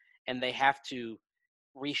schedule and they have to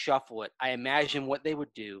reshuffle it, I imagine what they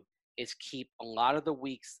would do is keep a lot of the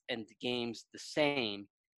weeks and the games the same,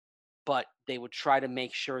 but they would try to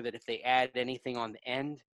make sure that if they add anything on the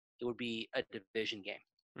end, it would be a division game.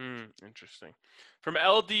 Interesting. From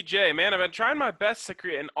LDJ, man, I've been trying my best to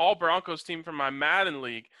create an all Broncos team for my Madden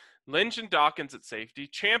league. Lynch and Dawkins at safety,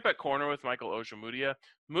 Champ at corner with Michael Ojemudia,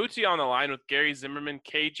 Muti on the line with Gary Zimmerman,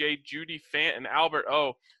 KJ, Judy Fant, and Albert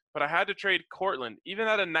O. But I had to trade Cortland. Even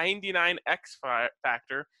at a 99 X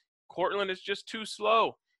factor, Cortland is just too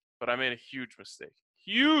slow. But I made a huge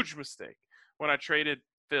mistake when I traded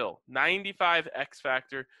Phil, 95 X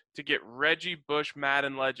factor, to get Reggie Bush,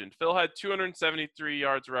 Madden legend. Phil had 273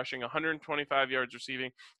 yards rushing, 125 yards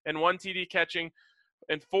receiving, and 1 TD catching,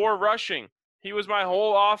 and 4 rushing. He was my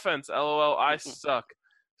whole offense. LOL, I suck.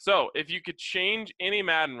 So if you could change any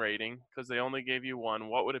Madden rating, because they only gave you 1,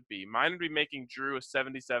 what would it be? Mine would be making Drew a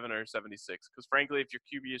 77 or a 76, because frankly, if your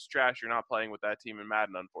QB is trash, you're not playing with that team in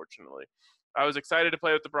Madden, unfortunately. I was excited to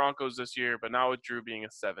play with the Broncos this year, but now with Drew being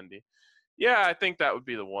a 70. Yeah, I think that would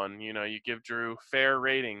be the one. You give Drew fair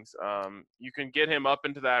ratings. You can get him up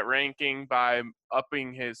into that ranking by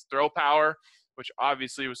upping his throw power, which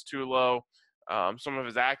obviously was too low. Some of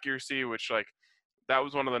his accuracy, which that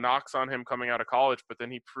was one of the knocks on him coming out of college, but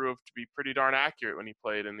then he proved to be pretty darn accurate when he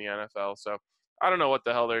played in the NFL. So I don't know what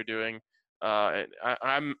the hell they're doing.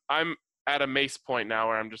 I'm at a Mace point now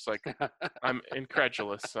where I'm just like, I'm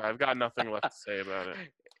incredulous. So I've got nothing left to say about it.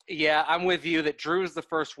 Yeah, I'm with you that Drew's the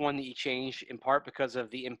first one that you change, in part because of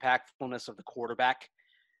the impactfulness of the quarterback.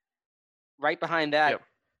 Right behind that,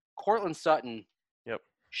 Courtland Sutton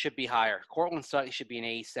should be higher. Courtland Sutton should be an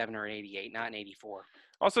 87 or an 88, not an 84.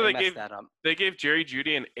 Also, they gave Jerry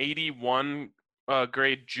Jeudy an 81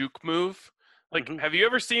 grade juke move. Have you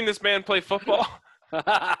ever seen this man play football?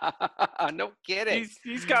 No kidding.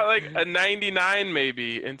 He's got like a 99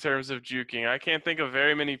 maybe in terms of juking. I can't think of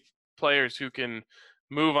very many players who can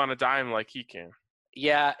move on a dime like he can.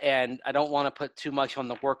 Yeah, and I don't want to put too much on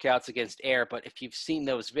the workouts against air, but if you've seen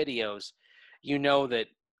those videos, you know that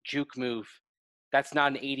juke move, that's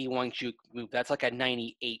not an 81 juke move. That's like a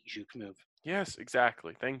 98 juke move. Yes,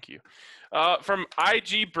 exactly. Thank you. From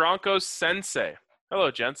IG Broncos Sensei.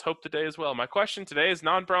 Hello, gents. Hope today is well. My question today is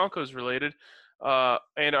non-Broncos related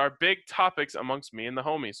and are big topics amongst me and the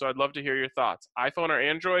homies. So I'd love to hear your thoughts. iPhone or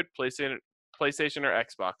Android, PlayStation or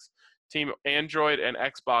Xbox? Team Android and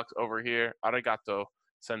Xbox over here. Arigato,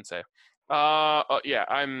 Sensei. Yeah,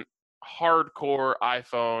 I'm hardcore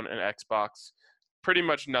iPhone and Xbox. Pretty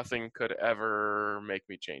much nothing could ever make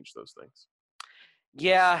me change those things.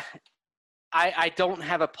 Yeah, I don't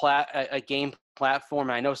have a game platform.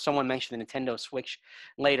 I know someone mentioned the Nintendo Switch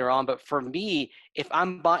later on, but for me, if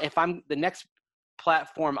I'm the next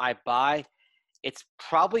platform I buy, it's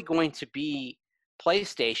probably going to be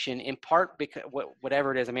PlayStation, in part because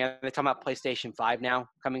whatever it is. I mean, they're talking about PlayStation 5 now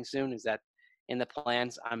coming soon. Is that in the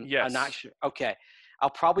plans? I'm not Yes. sure. Okay, I'll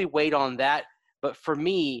probably wait on that. But for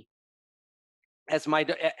me, as my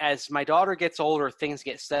daughter gets older, things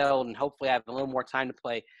get settled, and hopefully I have a little more time to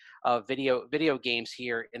play video games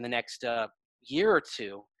here in the next year or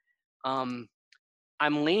two. I'm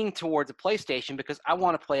leaning towards a PlayStation because I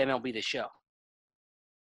want to play MLB The Show.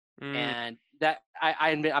 Mm, And that I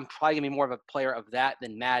admit I'm probably gonna be more of a player of that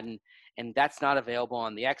than Madden, and that's not available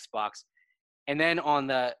on the Xbox. And then on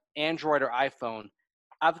the Android or iPhone,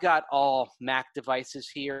 I've got all Mac devices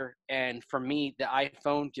here, and for me, the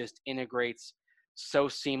iPhone just integrates so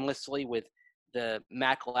seamlessly with the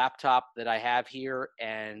Mac laptop that I have here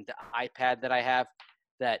and the iPad that I have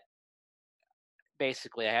that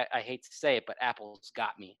basically I hate to say it, but Apple's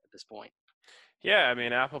got me at this point. yeah, I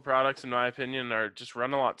mean, Apple products, in my opinion, are just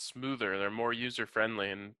run a lot smoother. They're more user friendly,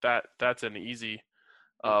 and that's an easy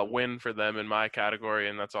Mhm. win for them in my category,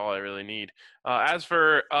 and that's all I really need. As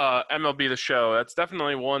for MLB The Show, that's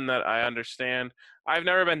definitely one that I understand. I've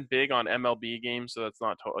never been big on MLB games, so that's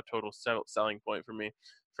not a total selling point for me.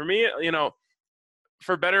 For me,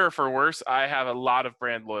 for better or for worse, I have a lot of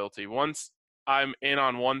brand loyalty. Once I'm in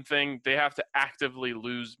on one thing, they have to actively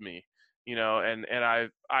lose me. And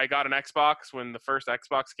I got an Xbox when the first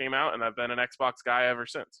Xbox came out, and I've been an Xbox guy ever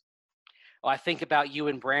since. Well, I think about you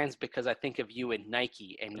and brands because I think of you and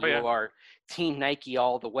Nike, and Oh yeah. you are Team Nike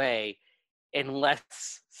all the way.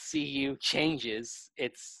 Unless CU changes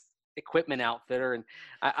its equipment outfitter, and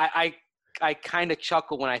I kind of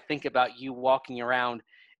chuckle when I think about you walking around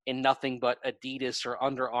in nothing but Adidas or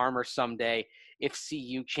Under Armour someday if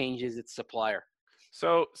CU changes its supplier.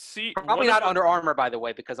 So see, Probably not Under Armour, by the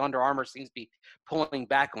way, because Under Armour seems to be pulling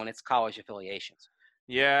back on its college affiliations.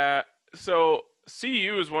 Yeah, so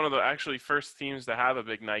CU is one of the actually first teams to have a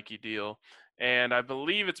big Nike deal, and I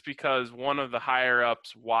believe it's because one of the higher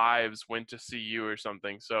ups' wives went to CU or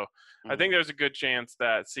something. So I Mm. think there's a good chance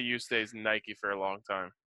that CU stays Nike for a long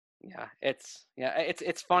time. It's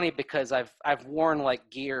funny because I've worn like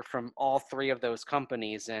gear from all three of those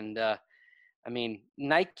companies, and I mean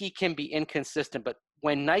Nike can be inconsistent, but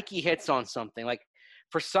when Nike hits on something, like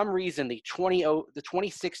for some reason the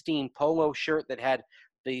 2016 polo shirt that had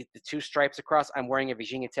the two stripes across, I'm wearing a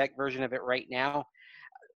Virginia Tech version of it right now.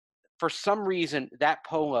 For some reason, that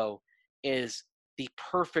polo is the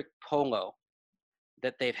perfect polo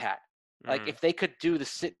that they've had. Like Mm. if they could do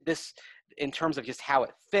this in terms of just how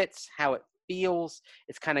it fits, how it feels,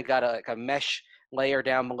 it's kind of got like a mesh layer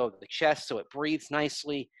down below the chest, so it breathes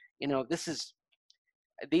nicely.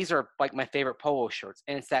 These are like my favorite polo shirts,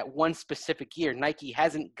 and it's that one specific year. Nike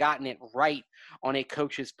hasn't gotten it right on a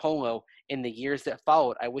coach's polo in the years that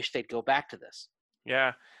followed. I wish they'd go back to this.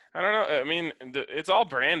 Yeah, I don't know. I mean, it's all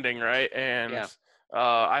branding, right? And Yeah.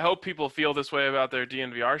 I hope people feel this way about their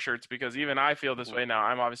DNVR shirts because even I feel this way now.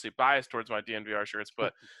 I'm obviously biased towards my DNVR shirts,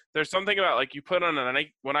 but there's something about like you put on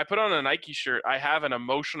when I put on a Nike shirt, I have an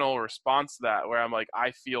emotional response to that where I'm like,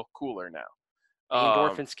 I feel cooler now. The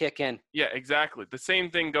endorphins kick in. Yeah, exactly. The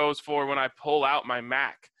same thing goes for when I pull out my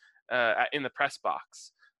Mac in the press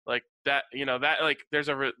box, like that. That like there's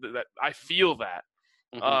that I feel that,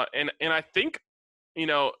 Mm-hmm. and I think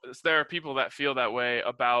there are people that feel that way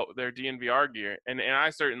about their DNVR gear, and I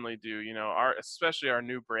certainly do. Especially our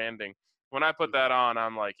new branding. When I put that on,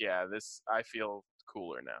 I'm like, yeah, I feel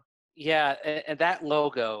cooler now. Yeah, and that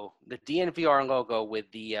logo, the DNVR logo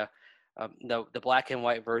with the black and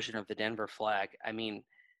white version of the Denver flag. I mean,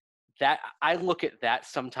 that I look at that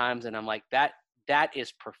sometimes, and I'm like, that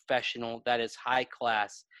is professional. That is high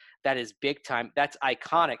class. That is big time. That's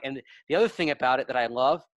iconic. And the other thing about it that I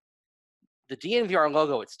love, the DNVR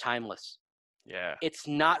logo, it's timeless. Yeah. It's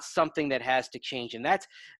not something that has to change, and that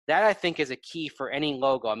I think is a key for any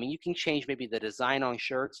logo. I mean, you can change maybe the design on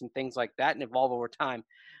shirts and things like that and evolve over time,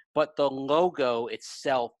 but the logo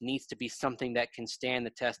itself needs to be something that can stand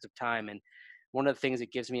the test of time. And one of the things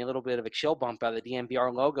that gives me a little bit of a chill bump out of the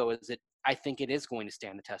DNVR logo is that I think it is going to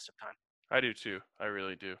stand the test of time. I do too. I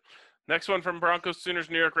really do. Next one from Broncos, Sooners,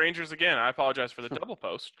 New York Rangers. Again, I apologize for the double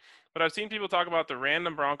post, but I've seen people talk about the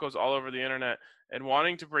random Broncos all over the internet and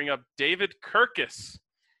wanting to bring up David Kirkus.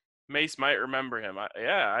 Mace might remember him.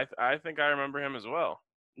 I think I remember him as well.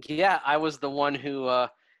 Yeah, I was the one who,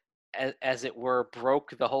 as it were,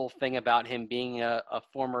 broke the whole thing about him being a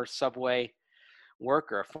former Subway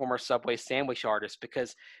worker, a former Subway sandwich artist,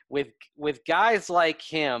 because with guys like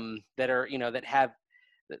him that are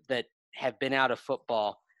that have been out of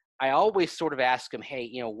football, I always sort of ask him, hey,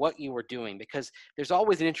 what you were doing, because there's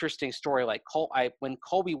always an interesting story. Like when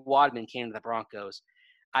Colby Wadman came to the Broncos,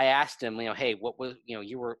 I asked him, hey, what was,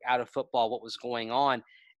 you were out of football, what was going on?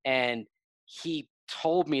 And he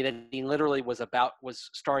told me that he literally was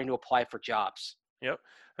starting to apply for jobs. Yep.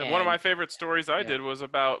 And one of my favorite stories I did was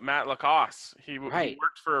about Matt Lacoste. He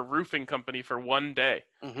worked for a roofing company for one day.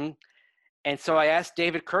 Mm-hmm. And so I asked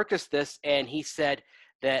David Kirkus this, and he said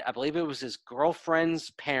that I believe it was his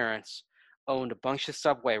girlfriend's parents owned a bunch of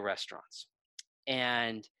Subway restaurants.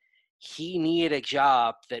 And he needed a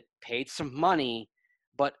job that paid some money,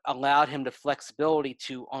 but allowed him the flexibility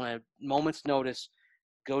to, on a moment's notice,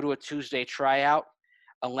 go to a Tuesday tryout,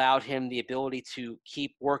 allowed him the ability to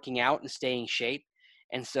keep working out and stay in shape.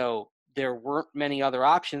 And so there weren't many other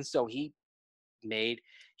options. So he made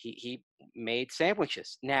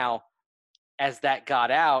sandwiches. Now, as that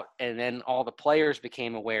got out, and then all the players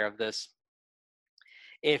became aware of this,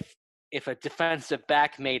 if a defensive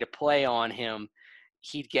back made a play on him,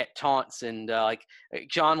 he'd get taunts, and like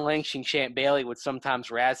John Lynch and Champ Bailey would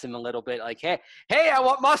sometimes razz him a little bit, like, hey, I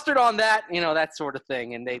want mustard on that, that sort of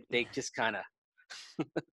thing. And they just kind of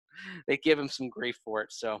they give him some grief for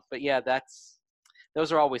it. So, but yeah,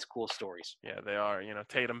 those are always cool stories. Yeah, they are.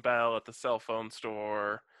 Tatum Bell at the cell phone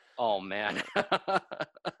store. Oh man.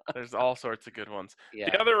 There's all sorts of good ones. Yeah.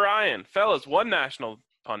 The other Ryan, fellas, one national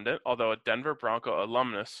pundit, although a Denver Bronco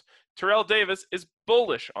alumnus, Terrell Davis, is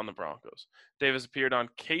bullish on the Broncos. Davis appeared on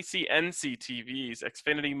KCNC TV's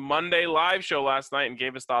Xfinity Monday live show last night and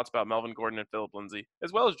gave his thoughts about Melvin Gordon and Phillip Lindsay,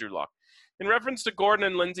 as well as Drew Lock. In reference to Gordon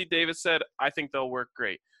and Lindsay, Davis said, I think they'll work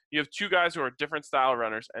great. You have two guys who are different style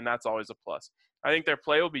runners, and that's always a plus. I think their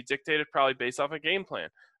play will be dictated probably based off a game plan.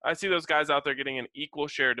 I see those guys out there getting an equal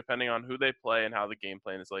share depending on who they play and how the game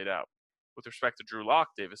plan is laid out. With respect to Drew Lock,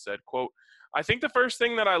 Davis said, quote, I think the first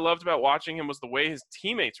thing that I loved about watching him was the way his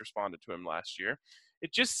teammates responded to him last year.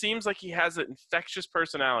 It just seems like he has an infectious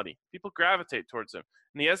personality. People gravitate towards him,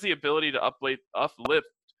 and he has the ability to uplift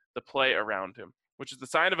the play around him, which is the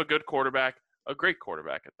sign of a good quarterback, a great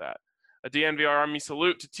quarterback at that. A DNVR Army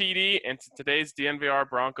salute to TD and to today's DNVR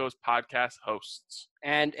Broncos podcast hosts.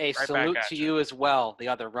 And a salute to you as well, the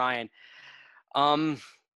other Ryan.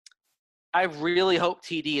 I really hope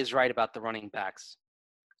TD is right about the running backs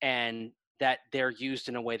and that they're used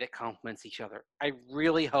in a way that complements each other. I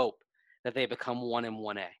really hope that they become 1 and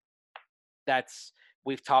 1A.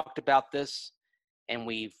 We've talked about this, and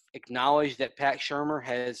we've acknowledged that Pat Shurmur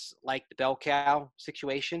has liked the bell cow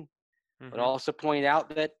situation, but also pointed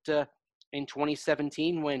out that in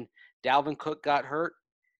 2017, when Dalvin Cook got hurt,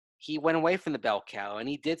 he went away from the bell cow, and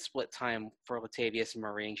he did split time for Latavius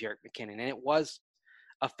Murray and Jerick McKinnon, and it was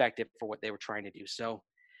effective for what they were trying to do. So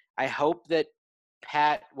I hope that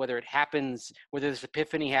Pat, whether this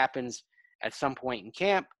epiphany happens at some point in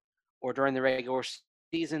camp or during the regular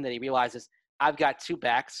season, that he realizes I've got two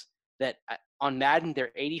backs that on Madden,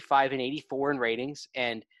 they're 85 and 84 in ratings.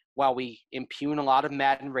 And while we impugn a lot of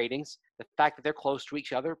Madden ratings, the fact that they're close to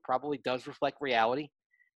each other probably does reflect reality.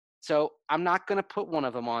 So I'm not going to put one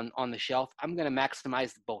of them on the shelf. I'm going to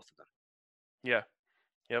maximize both of them. Yeah.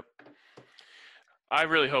 Yep. I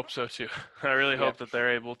really hope so too. I really hope that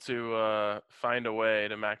they're able to find a way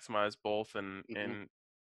to maximize both. And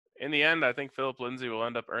in the end, I think Phillip Lindsay will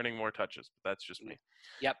end up earning more touches, but that's just me.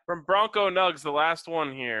 Yep. From Bronco Nugs, the last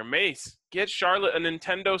one here. Mace, get Charlotte a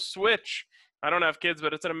Nintendo Switch. I don't have kids,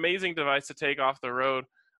 but it's an amazing device to take on the road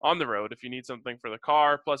if you need something for the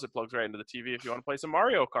car. Plus, it plugs right into the TV if you want to play some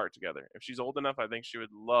Mario Kart together. If she's old enough, I think she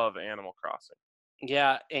would love Animal Crossing.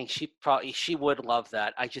 Yeah, and she would love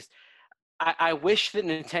that. I wish that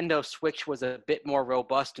Nintendo Switch was a bit more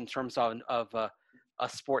robust in terms of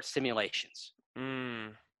sports simulations.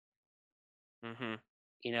 That's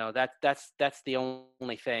the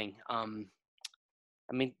only thing. I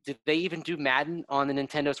mean, did they even do Madden on the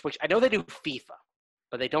Nintendo Switch? I know they do FIFA,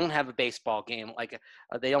 but they don't have a baseball game.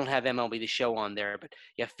 They don't have MLB The Show on there. But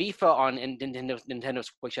yeah, FIFA on Nintendo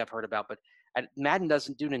Switch I've heard about, but Madden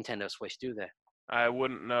doesn't do Nintendo Switch, do they? I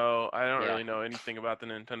wouldn't know. I don't really know anything about the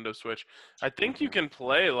Nintendo Switch. I think you can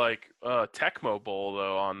play Tecmo Bowl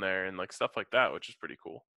though on there and stuff like that, which is pretty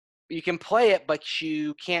cool. You can play it, but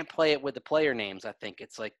you can't play it with the player names. I think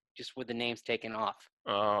it's just with the names taken off.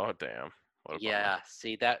 Oh damn! Yeah.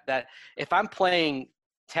 See that if I'm playing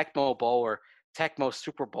Tecmo Bowl or Tecmo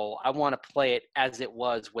Super Bowl, I want to play it as it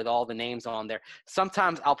was with all the names on there.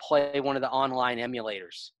 Sometimes I'll play one of the online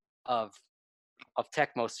emulators of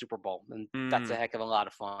Tecmo Super Bowl, and that's a heck of a lot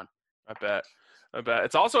of fun. I bet.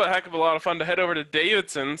 It's also a heck of a lot of fun to head over to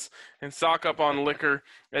Davidson's and stock up on liquor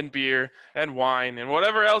and beer and wine and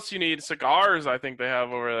whatever else you need. Cigars, I think they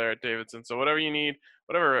have over there at Davidson. So whatever you need,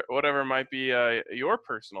 whatever might be your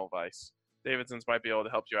personal vice, Davidson's might be able to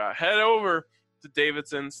help you out. Head over to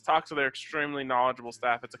Davidson's, talk to their extremely knowledgeable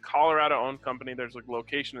staff. It's a Colorado-owned company. There's a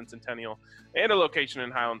location in Centennial and a location in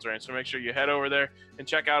Highlands Ranch, so make sure you head over there and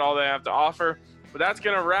check out all they have to offer. But that's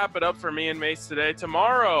going to wrap it up for me and Mace today.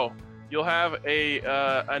 Tomorrow, you'll have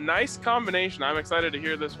a nice combination. I'm excited to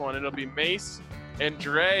hear this one. It'll be Mace and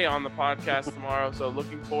Dre on the podcast tomorrow, so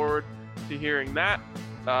looking forward to hearing that.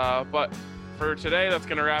 But for today, that's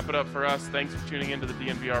going to wrap it up for us. Thanks for tuning into the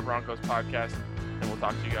DNVR Broncos podcast, and we'll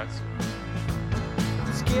talk to you guys.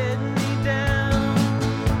 Getting me down.